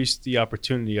increase the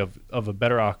opportunity of a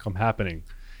better outcome happening.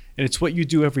 And it's what you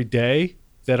do every day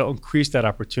that'll increase that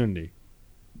opportunity.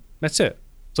 That's it.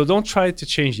 So don't try to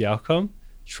change the outcome.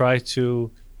 try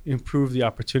to improve the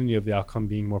opportunity of the outcome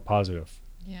being more positive.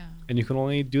 Yeah. And you can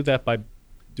only do that by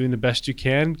doing the best you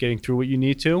can, getting through what you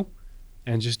need to,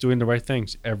 and just doing the right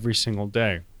things every single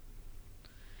day.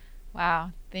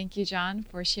 Wow. Thank you, John,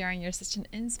 for sharing your such an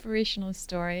inspirational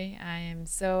story. I am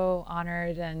so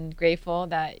honored and grateful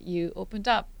that you opened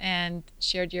up and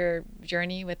shared your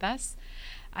journey with us.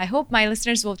 I hope my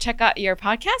listeners will check out your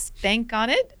podcast, Bank on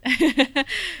It.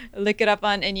 Look it up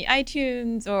on any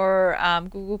iTunes or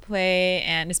Google Play,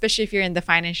 and especially if you're in the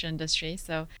financial industry.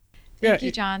 So thank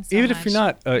you, John, so even much. if you're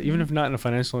not, even if not in the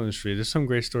financial industry, there's some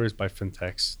great stories by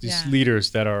fintechs. These Yeah.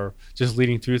 leaders that are just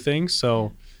leading through things.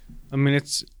 So, I mean,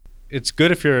 it's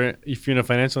good if you're in the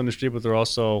financial industry, but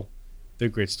they're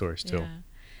great stories too. Yeah.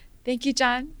 Thank you,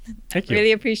 John. Thank you.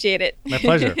 Really appreciate it. My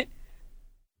pleasure.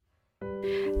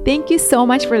 Thank you so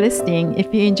much for listening.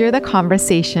 If you enjoyed the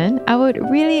conversation, I would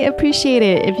really appreciate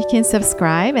it if you can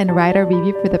subscribe and write a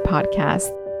review for the podcast.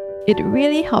 It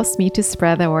really helps me to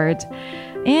spread the word.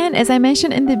 And as I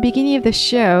mentioned in the beginning of the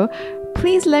show,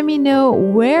 please let me know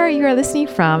where you are listening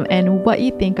from and what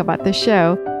you think about the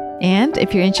show. And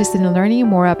if you're interested in learning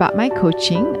more about my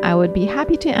coaching, I would be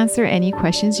happy to answer any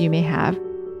questions you may have.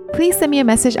 Please send me a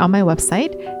message on my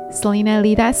website,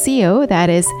 selinale.co. That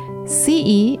is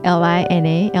CELINALE.co,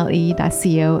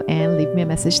 and leave me a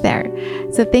message there.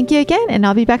 So thank you again, and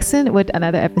I'll be back soon with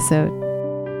another episode.